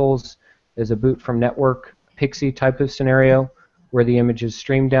fundamentals is a boot from network PXE type of scenario where the image is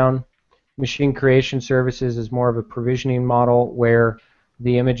streamed down. Machine creation services is more of a provisioning model where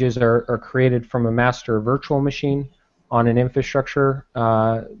the images are created from a master virtual machine on an infrastructure,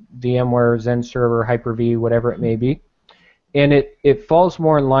 VMware, Zen Server, Hyper-V, whatever it may be. And it falls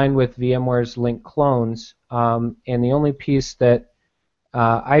more in line with VMware's Link clones, and the only piece that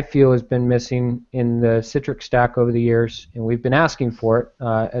I feel has been missing in the Citrix stack over the years, and we've been asking for it,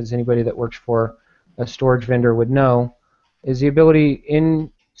 as anybody that works for a storage vendor would know, is the ability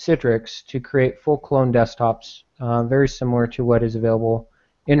in Citrix to create full clone desktops, very similar to what is available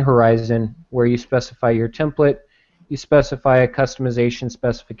in Horizon, where you specify your template, you specify a customization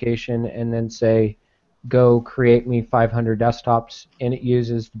specification, and then say, go create me 500 desktops, and it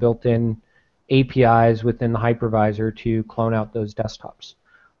uses the built-in APIs within the hypervisor to clone out those desktops.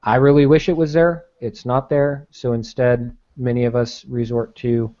 I really wish it was there. It's not there, so instead many of us resort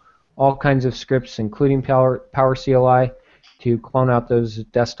to all kinds of scripts, including PowerCLI, to clone out those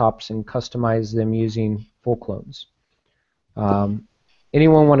desktops and customize them using full clones.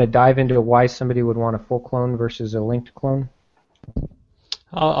 Anyone want to dive into why somebody would want a full clone versus a linked clone?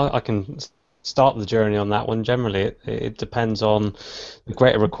 I can start the journey on that one. Generally, it depends on the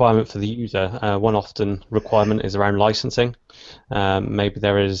greater requirement for the user. One often requirement is around licensing. Maybe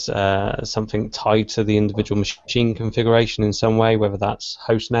there is something tied to the individual machine configuration in some way, whether that's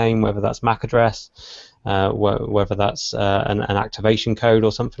host name, whether that's MAC address, whether that's an activation code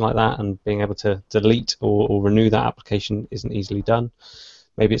or something like that, and being able to delete or renew that application isn't easily done.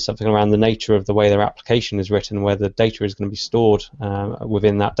 Maybe it's something around the nature of the way their application is written, where the data is going to be stored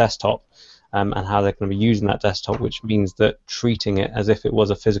within that desktop, and how they're going to be using that desktop, which means that treating it as if it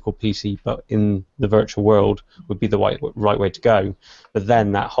was a physical PC but in the virtual world would be the right way to go. But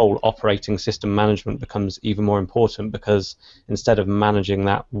then that whole operating system management becomes even more important, because instead of managing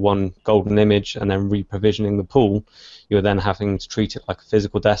that one golden image and then re-provisioning the pool, you're then having to treat it like a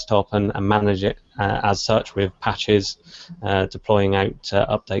physical desktop and manage it as such, with patches, deploying out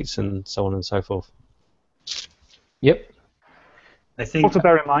updates, and so on and so forth. Yep. I think. Also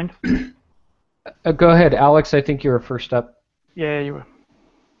bear in mind. Go ahead, Alex. I think you were first up. Yeah, you were.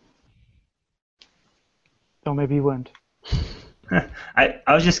 Oh, maybe you weren't. I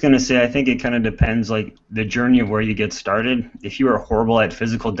was just going to say, I think it kind of depends, like, the journey of where you get started. If you are horrible at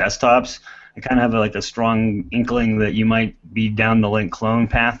physical desktops, I kind of have a strong inkling that you might be down the link clone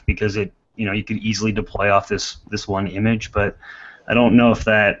path, because you could easily deploy off this one image. But I don't know if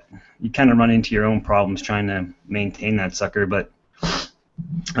that, you kind of run into your own problems trying to maintain that sucker. But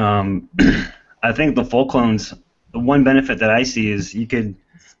I think the full clones, the one benefit that I see is you could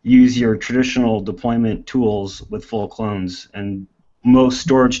use your traditional deployment tools with full clones, and most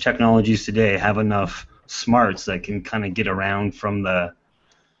storage technologies today have enough smarts that can kind of get around from the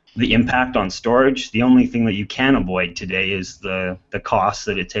impact on storage. The only thing that you can avoid today is the cost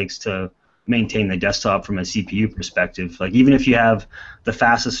that it takes to maintain the desktop from a CPU perspective. Like, even if you have the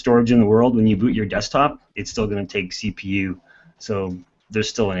fastest storage in the world, when you boot your desktop, it's still going to take CPU. So there's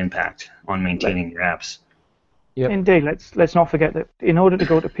still an impact on maintaining your apps. Yep. Indeed, let's not forget that in order to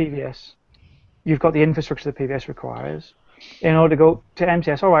go to PVS, you've got the infrastructure that PVS requires. In order to go to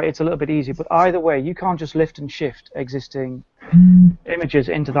MCS, all right, it's a little bit easy, but either way, you can't just lift and shift existing images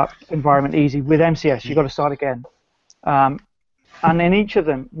into that environment easy. With MCS, you've got to start again. And in each of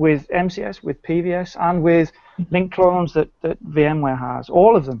them, with MCS, with PVS, and with link clones that VMware has,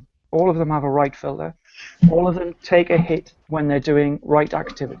 all of them have a write filter. All of them take a hit when they're doing write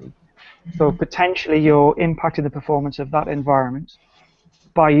activity. So potentially you're impacting the performance of that environment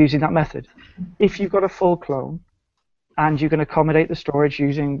by using that method. If you've got a full clone and you can accommodate the storage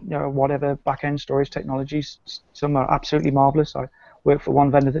using whatever back-end storage technologies, some are absolutely marvelous. I work for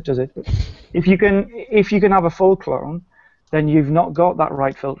one vendor that does it. But if you can have a full clone, then you've not got that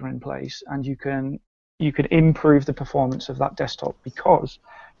write filter in place, and you can improve the performance of that desktop, because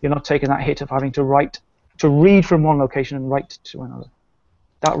you're not taking that hit of having to read from one location and write to another.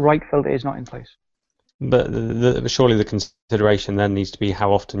 That write filter is not in place. But surely the consideration then needs to be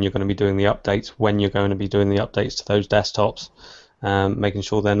how often you're going to be doing the updates, when you're going to be doing the updates to those desktops, making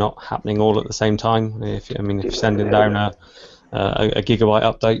sure they're not happening all at the same time. If you're sending down a gigabyte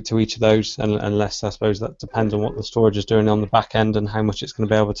update to each of those, unless I suppose that depends on what the storage is doing on the back end and how much it's going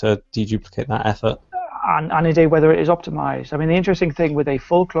to be able to deduplicate that effort. And indeed whether it is optimized. I mean, the interesting thing with a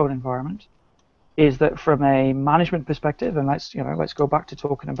full clone environment is that from a management perspective, and let's go back to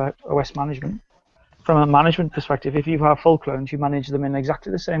talking about OS management. From a management perspective, if you have full clones, you manage them in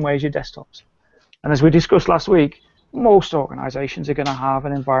exactly the same way as your desktops. And as we discussed last week, most organizations are going to have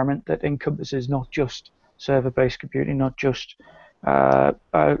an environment that encompasses not just server-based computing, not just a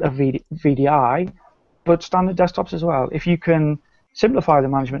VDI, but standard desktops as well. If you can simplify the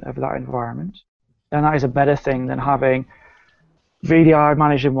management of that environment, then that is a better thing than having VDI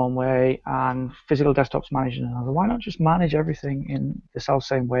managed in one way and physical desktops managed in another. Why not just manage everything in the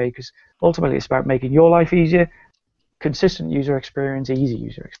self-same way? Because ultimately it's about making your life easier, consistent user experience, easy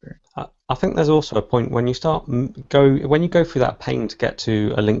user experience. I think there's also a point when you when you go through that pain to get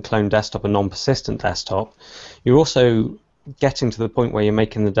to a link clone desktop, a non-persistent desktop, you're also getting to the point where you're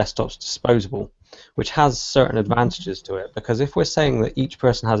making the desktops disposable, which has certain advantages to it, because if we're saying that each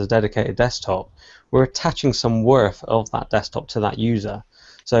person has a dedicated desktop, we're attaching some worth of that desktop to that user.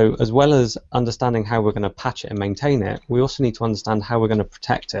 So as well as understanding how we're going to patch it and maintain it, we also need to understand how we're going to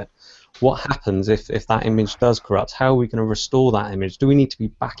protect it. What happens if that image does corrupt? How are we going to restore that image? Do we need to be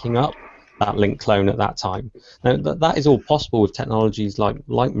backing up that link clone at that time? Now, that is all possible with technologies like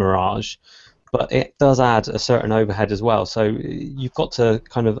Mirage, but it does add a certain overhead as well. So you've got to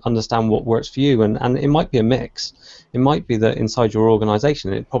kind of understand what works for you, and it might be a mix. It might be that inside your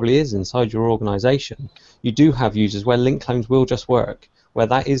organization, it probably is inside your organization, you do have users where link clones will just work, where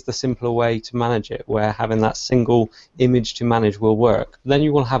that is the simpler way to manage it, where having that single image to manage will work. Then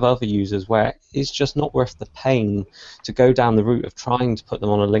you will have other users where it's just not worth the pain to go down the route of trying to put them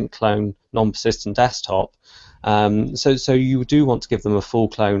on a link clone non-persistent desktop. So you do want to give them a full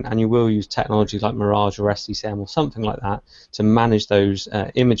clone, and you will use technology like Mirage or SCCM or something like that to manage those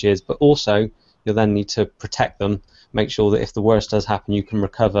images, but also you'll then need to protect them, make sure that if the worst does happen, you can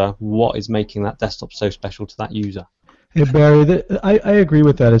recover what is making that desktop so special to that user. Hey Barry, I agree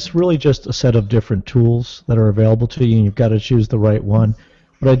with that. It's really just a set of different tools that are available to you, and you've got to choose the right one.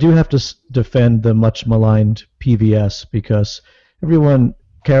 But I do have to defend the much maligned PVS, because everyone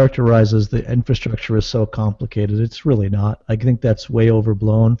characterizes the infrastructure as so complicated. It's really not. I think that's way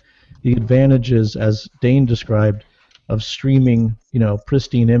overblown. The advantages, as Dane described, of streaming,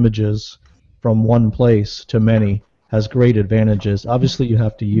 pristine images from one place to many has great advantages. Obviously, you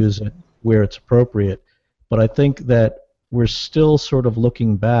have to use it where it's appropriate. But I think that we're still sort of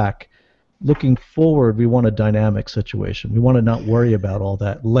looking back. Looking forward, we want a dynamic situation. We want to not worry about all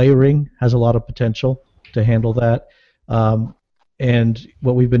that. Layering has a lot of potential to handle that. And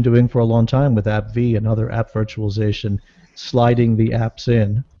what we've been doing for a long time with AppV and other app virtualization, sliding the apps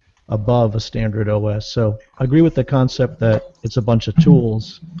in above a standard OS. So I agree with the concept that it's a bunch of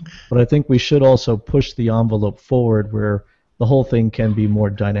tools, but I think we should also push the envelope forward where the whole thing can be more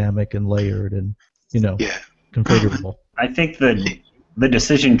dynamic and layered and configurable. I think the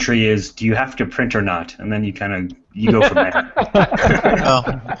decision tree is, do you have to print or not? And then you go from there.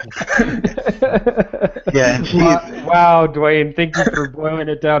 Yeah. And wow, Dwayne, thank you for boiling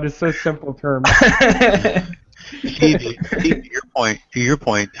it down to so simple terms. Steve, to your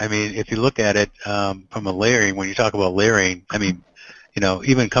point, I mean, if you look at it from a layering, when you talk about layering, I mean,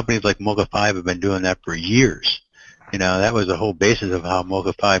 even companies like Mocha 5 have been doing that for years. That was the whole basis of how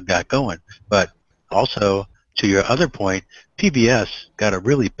Mocha 5 got going. But also, to your other point, PBS got a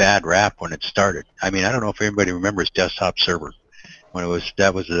really bad rap when it started. I mean, I don't know if anybody remembers Desktop Server, when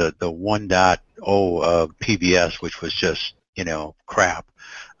that was the 1.0 of PBS, which was just crap.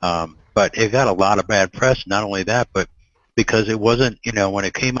 But it got a lot of bad press. Not only that, but because it wasn't, when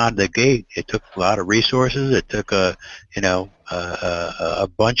it came out of the gate, it took a lot of resources. It took a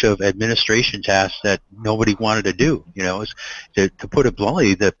bunch of administration tasks that nobody wanted to do. To put it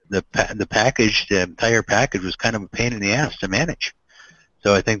bluntly, the entire package was kind of a pain in the ass to manage.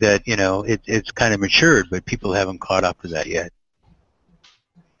 So I think that it's kind of matured, but people haven't caught up to that yet.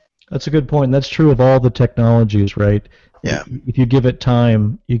 That's a good point. That's true of all the technologies, right? Yeah. If you give it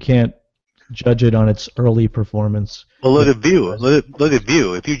time, you can't judge it on its early performance. Well, look at Vue. Look at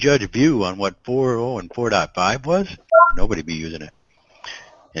Vue. If you judge Vue on what 4.0 and 4.5 was, nobody be using it.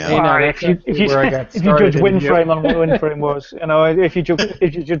 If you judge WinFrame on what WinFrame was, if you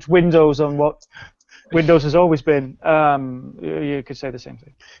judge Windows on what Windows has always been, you could say the same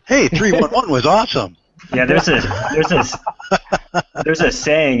thing. Hey, 3.1.1 was awesome. Yeah, there's a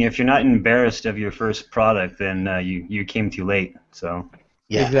saying: if you're not embarrassed of your first product, then you came too late. So.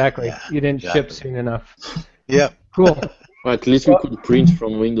 Yeah, exactly. Yeah, you didn't ship soon enough. Yeah. Cool. Well, at least we could print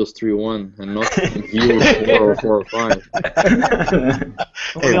from Windows 3.1 and not from Vue 4 or 4 or 5.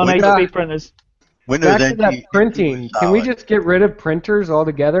 Only on HP printers. Back to that printing. Can we just get rid of printers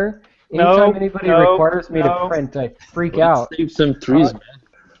altogether? Anytime anybody requires me to print, I freak out. Save some trees, man.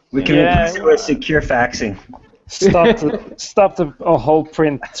 We can do a secure faxing. Stop the whole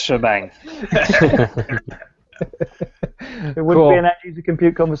print shebang. It wouldn't be an end-user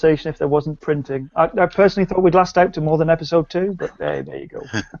compute conversation if there wasn't printing. I personally thought we'd last out to more than episode 2, but there you go.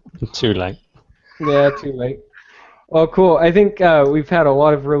 Too late. Yeah, too late. Well, cool. I think we've had a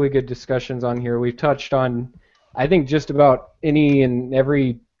lot of really good discussions on here. We've touched on I think just about any and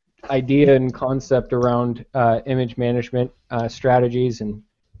every idea and concept around image management strategies and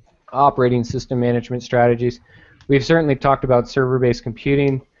operating system management strategies. We've certainly talked about server-based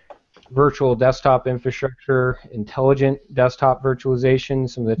computing, virtual desktop infrastructure, intelligent desktop virtualization,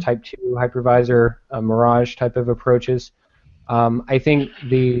 some of the Type 2 hypervisor, Mirage type of approaches. I think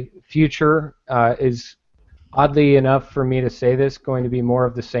the future is, oddly enough for me to say this, going to be more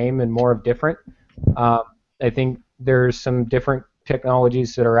of the same and more of different. I think there's some different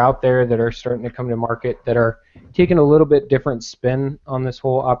technologies that are out there that are starting to come to market that are taking a little bit different spin on this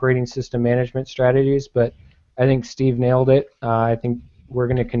whole operating system management strategies, but I think Steve nailed it. I think we're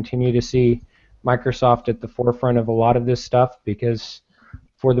going to continue to see Microsoft at the forefront of a lot of this stuff because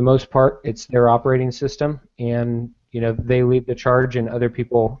for the most part it's their operating system, and they lead the charge and other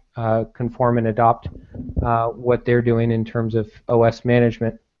people conform and adopt what they're doing in terms of OS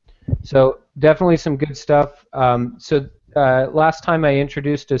management. So definitely some good stuff. Last time I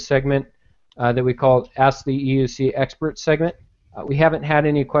introduced a segment that we called Ask the EUC Expert segment. We haven't had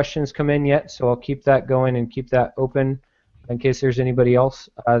any questions come in yet, so I'll keep that going and keep that open in case there's anybody else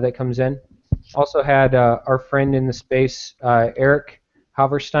that comes in. Also had our friend in the space, Eric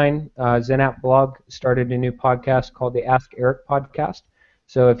Halverstein, ZenApp blog, started a new podcast called the Ask Eric podcast.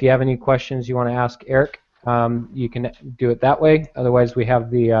 So if you have any questions you want to ask Eric, you can do it that way. Otherwise, we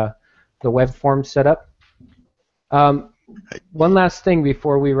have the web form set up. One last thing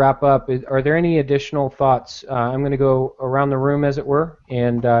before we wrap up. Are there any additional thoughts? I'm going to go around the room, as it were,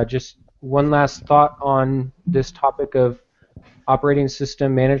 and just one last thought on this topic of operating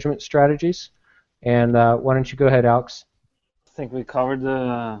system management strategies. And why don't you go ahead, Alex? I think we covered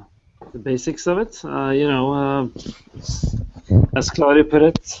the basics of it. As Claudia put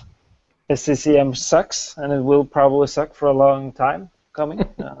it, SCCM sucks, and it will probably suck for a long time coming.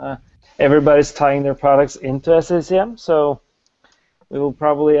 Everybody's tying their products into SCCM, so we will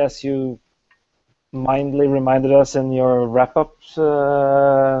probably, as you mindly reminded us in your wrap-up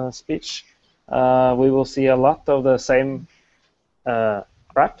speech, we will see a lot of the same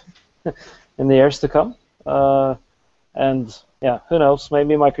crap in the years to come. And yeah, who knows?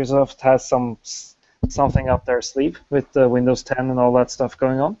 Maybe Microsoft has something up their sleeve with Windows 10 and all that stuff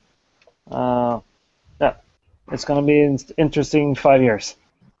going on. Yeah, it's going to be an interesting 5 years.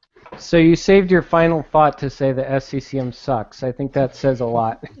 So you saved your final thought to say that SCCM sucks. I think that says a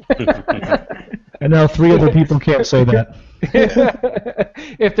lot. And now 3 other people can't say that.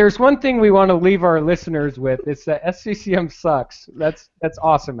 If there's one thing we want to leave our listeners with, it's that SCCM sucks. That's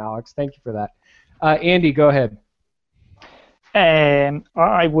awesome, Alex. Thank you for that. Andy, go ahead.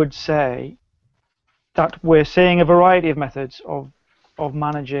 I would say that we're seeing a variety of methods of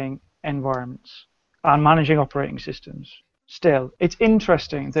managing environments and managing operating systems. Still, it's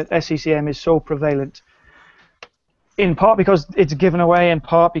interesting that SCCM is so prevalent, in part because it's given away, in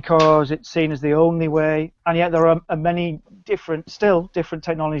part because it's seen as the only way, and yet there are many different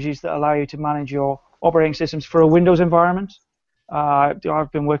technologies that allow you to manage your operating systems for a Windows environment.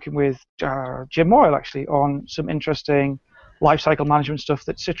 I've been working with Jim Moyle, actually, on some interesting lifecycle management stuff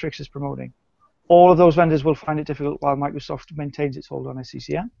that Citrix is promoting. All of those vendors will find it difficult while Microsoft maintains its hold on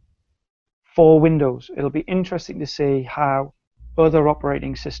SCCM. For Windows, it'll be interesting to see how other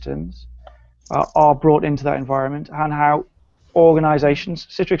operating systems are brought into that environment and how organizations,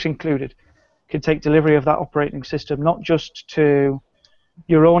 Citrix included, can take delivery of that operating system not just to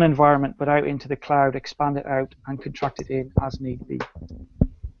your own environment but out into the cloud, expand it out and contract it in as need be.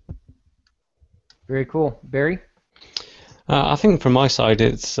 Very cool. Barry? I think from my side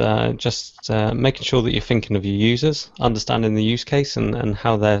it's just making sure that you're thinking of your users, understanding the use case and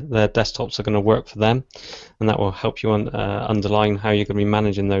how their desktops are going to work for them, and that will help you underline how you're going to be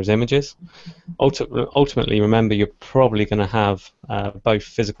managing those images. Ultimately, remember you're probably going to have both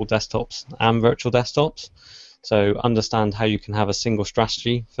physical desktops and virtual desktops, so understand how you can have a single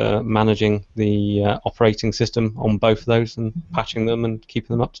strategy for managing the operating system on both of those and patching them and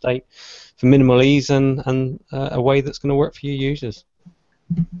keeping them up to date for minimal ease and a way that's going to work for your users.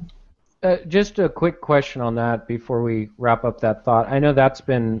 Just a quick question on that before we wrap up that thought. I know that's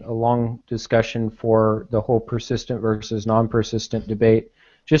been a long discussion for the whole persistent versus non-persistent debate.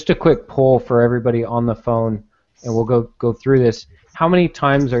 Just a quick poll for everybody on the phone, and we'll go through this. How many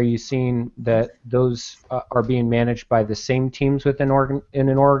times are you seeing that those are being managed by the same teams within in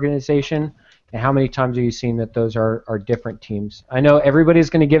an organization? And how many times are you seeing that those are different teams? I know everybody's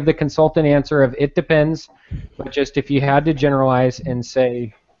going to give the consultant answer of it depends, but just if you had to generalize and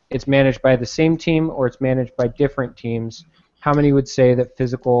say it's managed by the same team or it's managed by different teams, how many would say that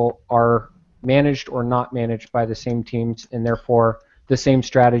physical are managed or not managed by the same teams and therefore the same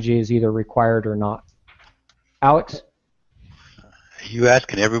strategy is either required or not? Alex? You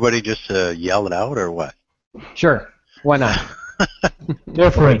asking everybody just to yell it out or what? Sure. Why not?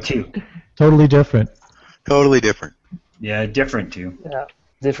 Different. Too. Totally different. Totally different. Yeah, different too. Yeah,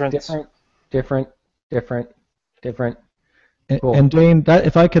 different. Different. And, Cool. and Dane, that,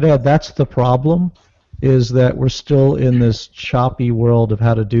 if I could add, that's the problem, is that we're still in this choppy world of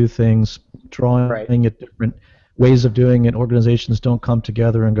how to do things, drawing Right. at different ways of doing it. Organizations don't come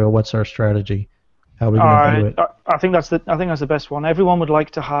together and go, "What's our strategy? How are we going to do it?" I think that's the best one. Everyone would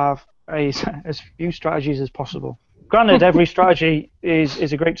like to have as few strategies as possible. Granted, every strategy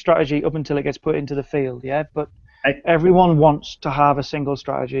is a great strategy up until it gets put into the field, yeah. But everyone wants to have a single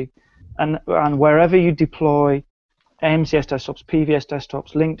strategy, and wherever you deploy MCS desktops, PVS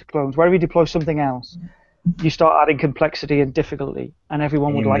desktops, linked clones, wherever you deploy something else, you start adding complexity and difficulty, and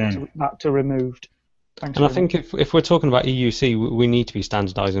everyone would like that to removed. Thanks And I very think if we're talking about EUC, we need to be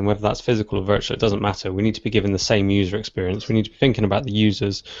standardizing, whether that's physical or virtual, it doesn't matter. We need to be given the same user experience. We need to be thinking about the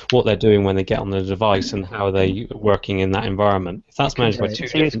users, what they're doing when they get on the device, and how they're working in that environment. If that's managed by two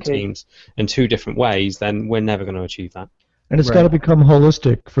different teams in two different ways, then we're never going to achieve that. And it's got to become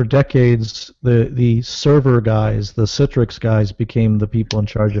holistic. For decades, the server guys, the Citrix guys, became the people in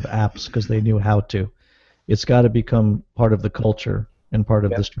charge of apps because they knew how to. It's got to become part of the culture and part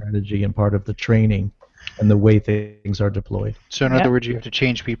of the strategy and part of the training and the way things are deployed. So in other words, you have to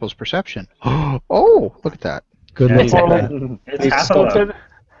change people's perception. Oh, look at that. Good luck with that.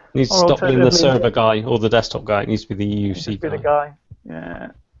 Needs to stop being the server guy or the desktop guy. It needs to be the EUC Be the guy. guy.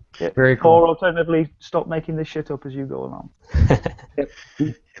 Yeah. Very cool. Or alternatively, stop making this shit up as you go along.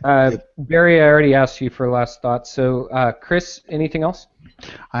 Barry, I already asked you for last thoughts. So, Chris, anything else?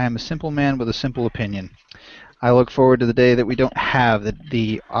 I am a simple man with a simple opinion. I look forward to the day that we don't have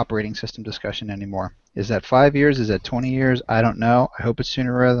the operating system discussion anymore. Is that 5 years? Is that 20 years? I don't know. I hope it's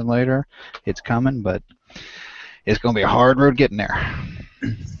sooner rather than later. It's coming, but it's going to be a hard road getting there.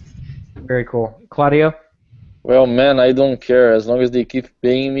 Very cool. Claudio? Well, man, I don't care. As long as they keep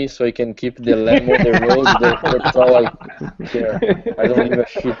paying me so I can keep the lamb on the road, that's all I care. I don't give a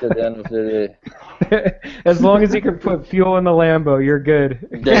shit at the end of the day. As long as you can put fuel in the Lambo, you're good.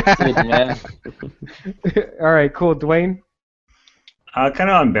 That's it, man. All right, cool. Dwayne? Kind of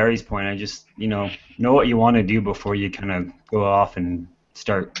on Barry's point, I just, know what you want to do before you kind of go off and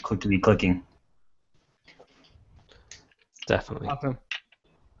start clicking. Definitely. Awesome.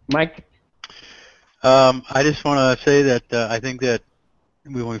 Mike? I just want to say that I think that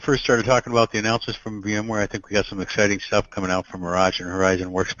when we first started talking about the announcements from VMware, I think we got some exciting stuff coming out from Mirage and Horizon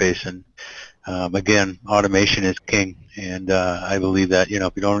Workspace. And again, automation is king. And I believe that,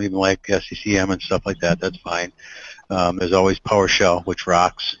 if you don't even like SCCM and stuff like that, that's fine. There's always PowerShell, which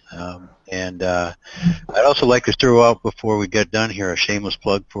rocks. And I'd also like to throw out, before we get done here, a shameless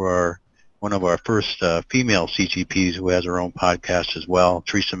plug for one of our first female CGPs who has her own podcast as well,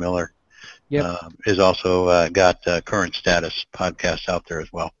 Teresa Miller. Has also got Current Status podcast out there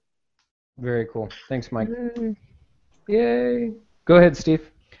as well. Very cool. Thanks, Mike. Yay. Go ahead,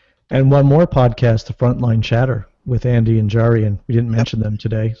 Steve. And one more podcast, The Frontline Chatter, with Andy and Jarian. We didn't mention them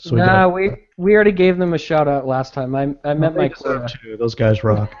today. So we already gave them a shout out last time. I met my quota. Those guys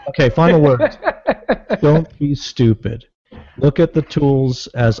rock. Okay, final words. Don't be stupid. Look at the tools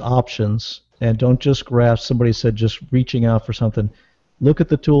as options, and don't just grasp. Somebody said just reaching out for something. Look at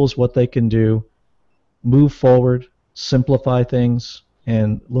the tools, what they can do, move forward, simplify things,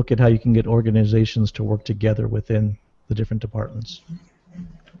 and look at how you can get organizations to work together within the different departments.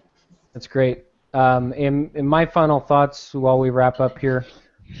 That's great. In my final thoughts while we wrap up here,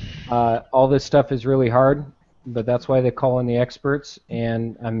 all this stuff is really hard, but that's why they call in the experts,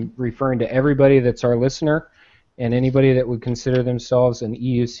 and I'm referring to everybody that's our listener and anybody that would consider themselves an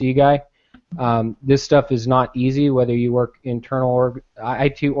EUC guy. This stuff is not easy, whether you work internal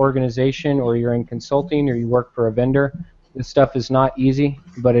IT organization or you're in consulting or you work for a vendor. This stuff is not easy,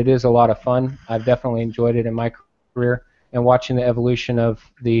 but it is a lot of fun. I've definitely enjoyed it in my career, and watching the evolution of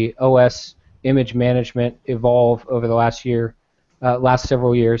the OS image management evolve over the last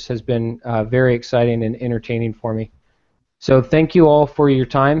several years has been very exciting and entertaining for me. So thank you all for your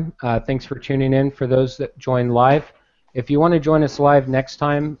time. Thanks for tuning in. For those that joined live, if you want to join us live next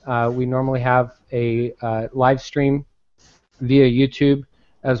time, we normally have a live stream via YouTube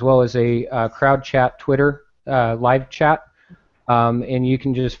as well as a crowd chat Twitter live chat. And you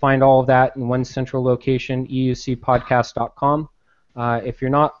can just find all of that in one central location, eucpodcast.com. If you're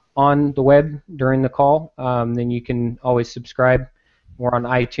not on the web during the call, then you can always subscribe. We're on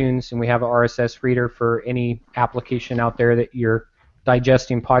iTunes, and we have an RSS reader for any application out there that you're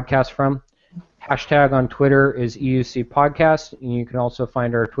digesting podcasts from. Hashtag on Twitter is EUC Podcast, and you can also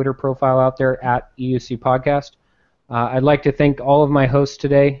find our Twitter profile out there at EUC Podcast. I'd like to thank all of my hosts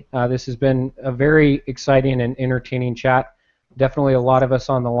today. This has been a very exciting and entertaining chat. Definitely a lot of us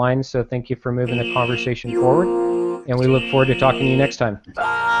on the line, so thank you for moving the conversation forward, and we look forward to talking to you next time.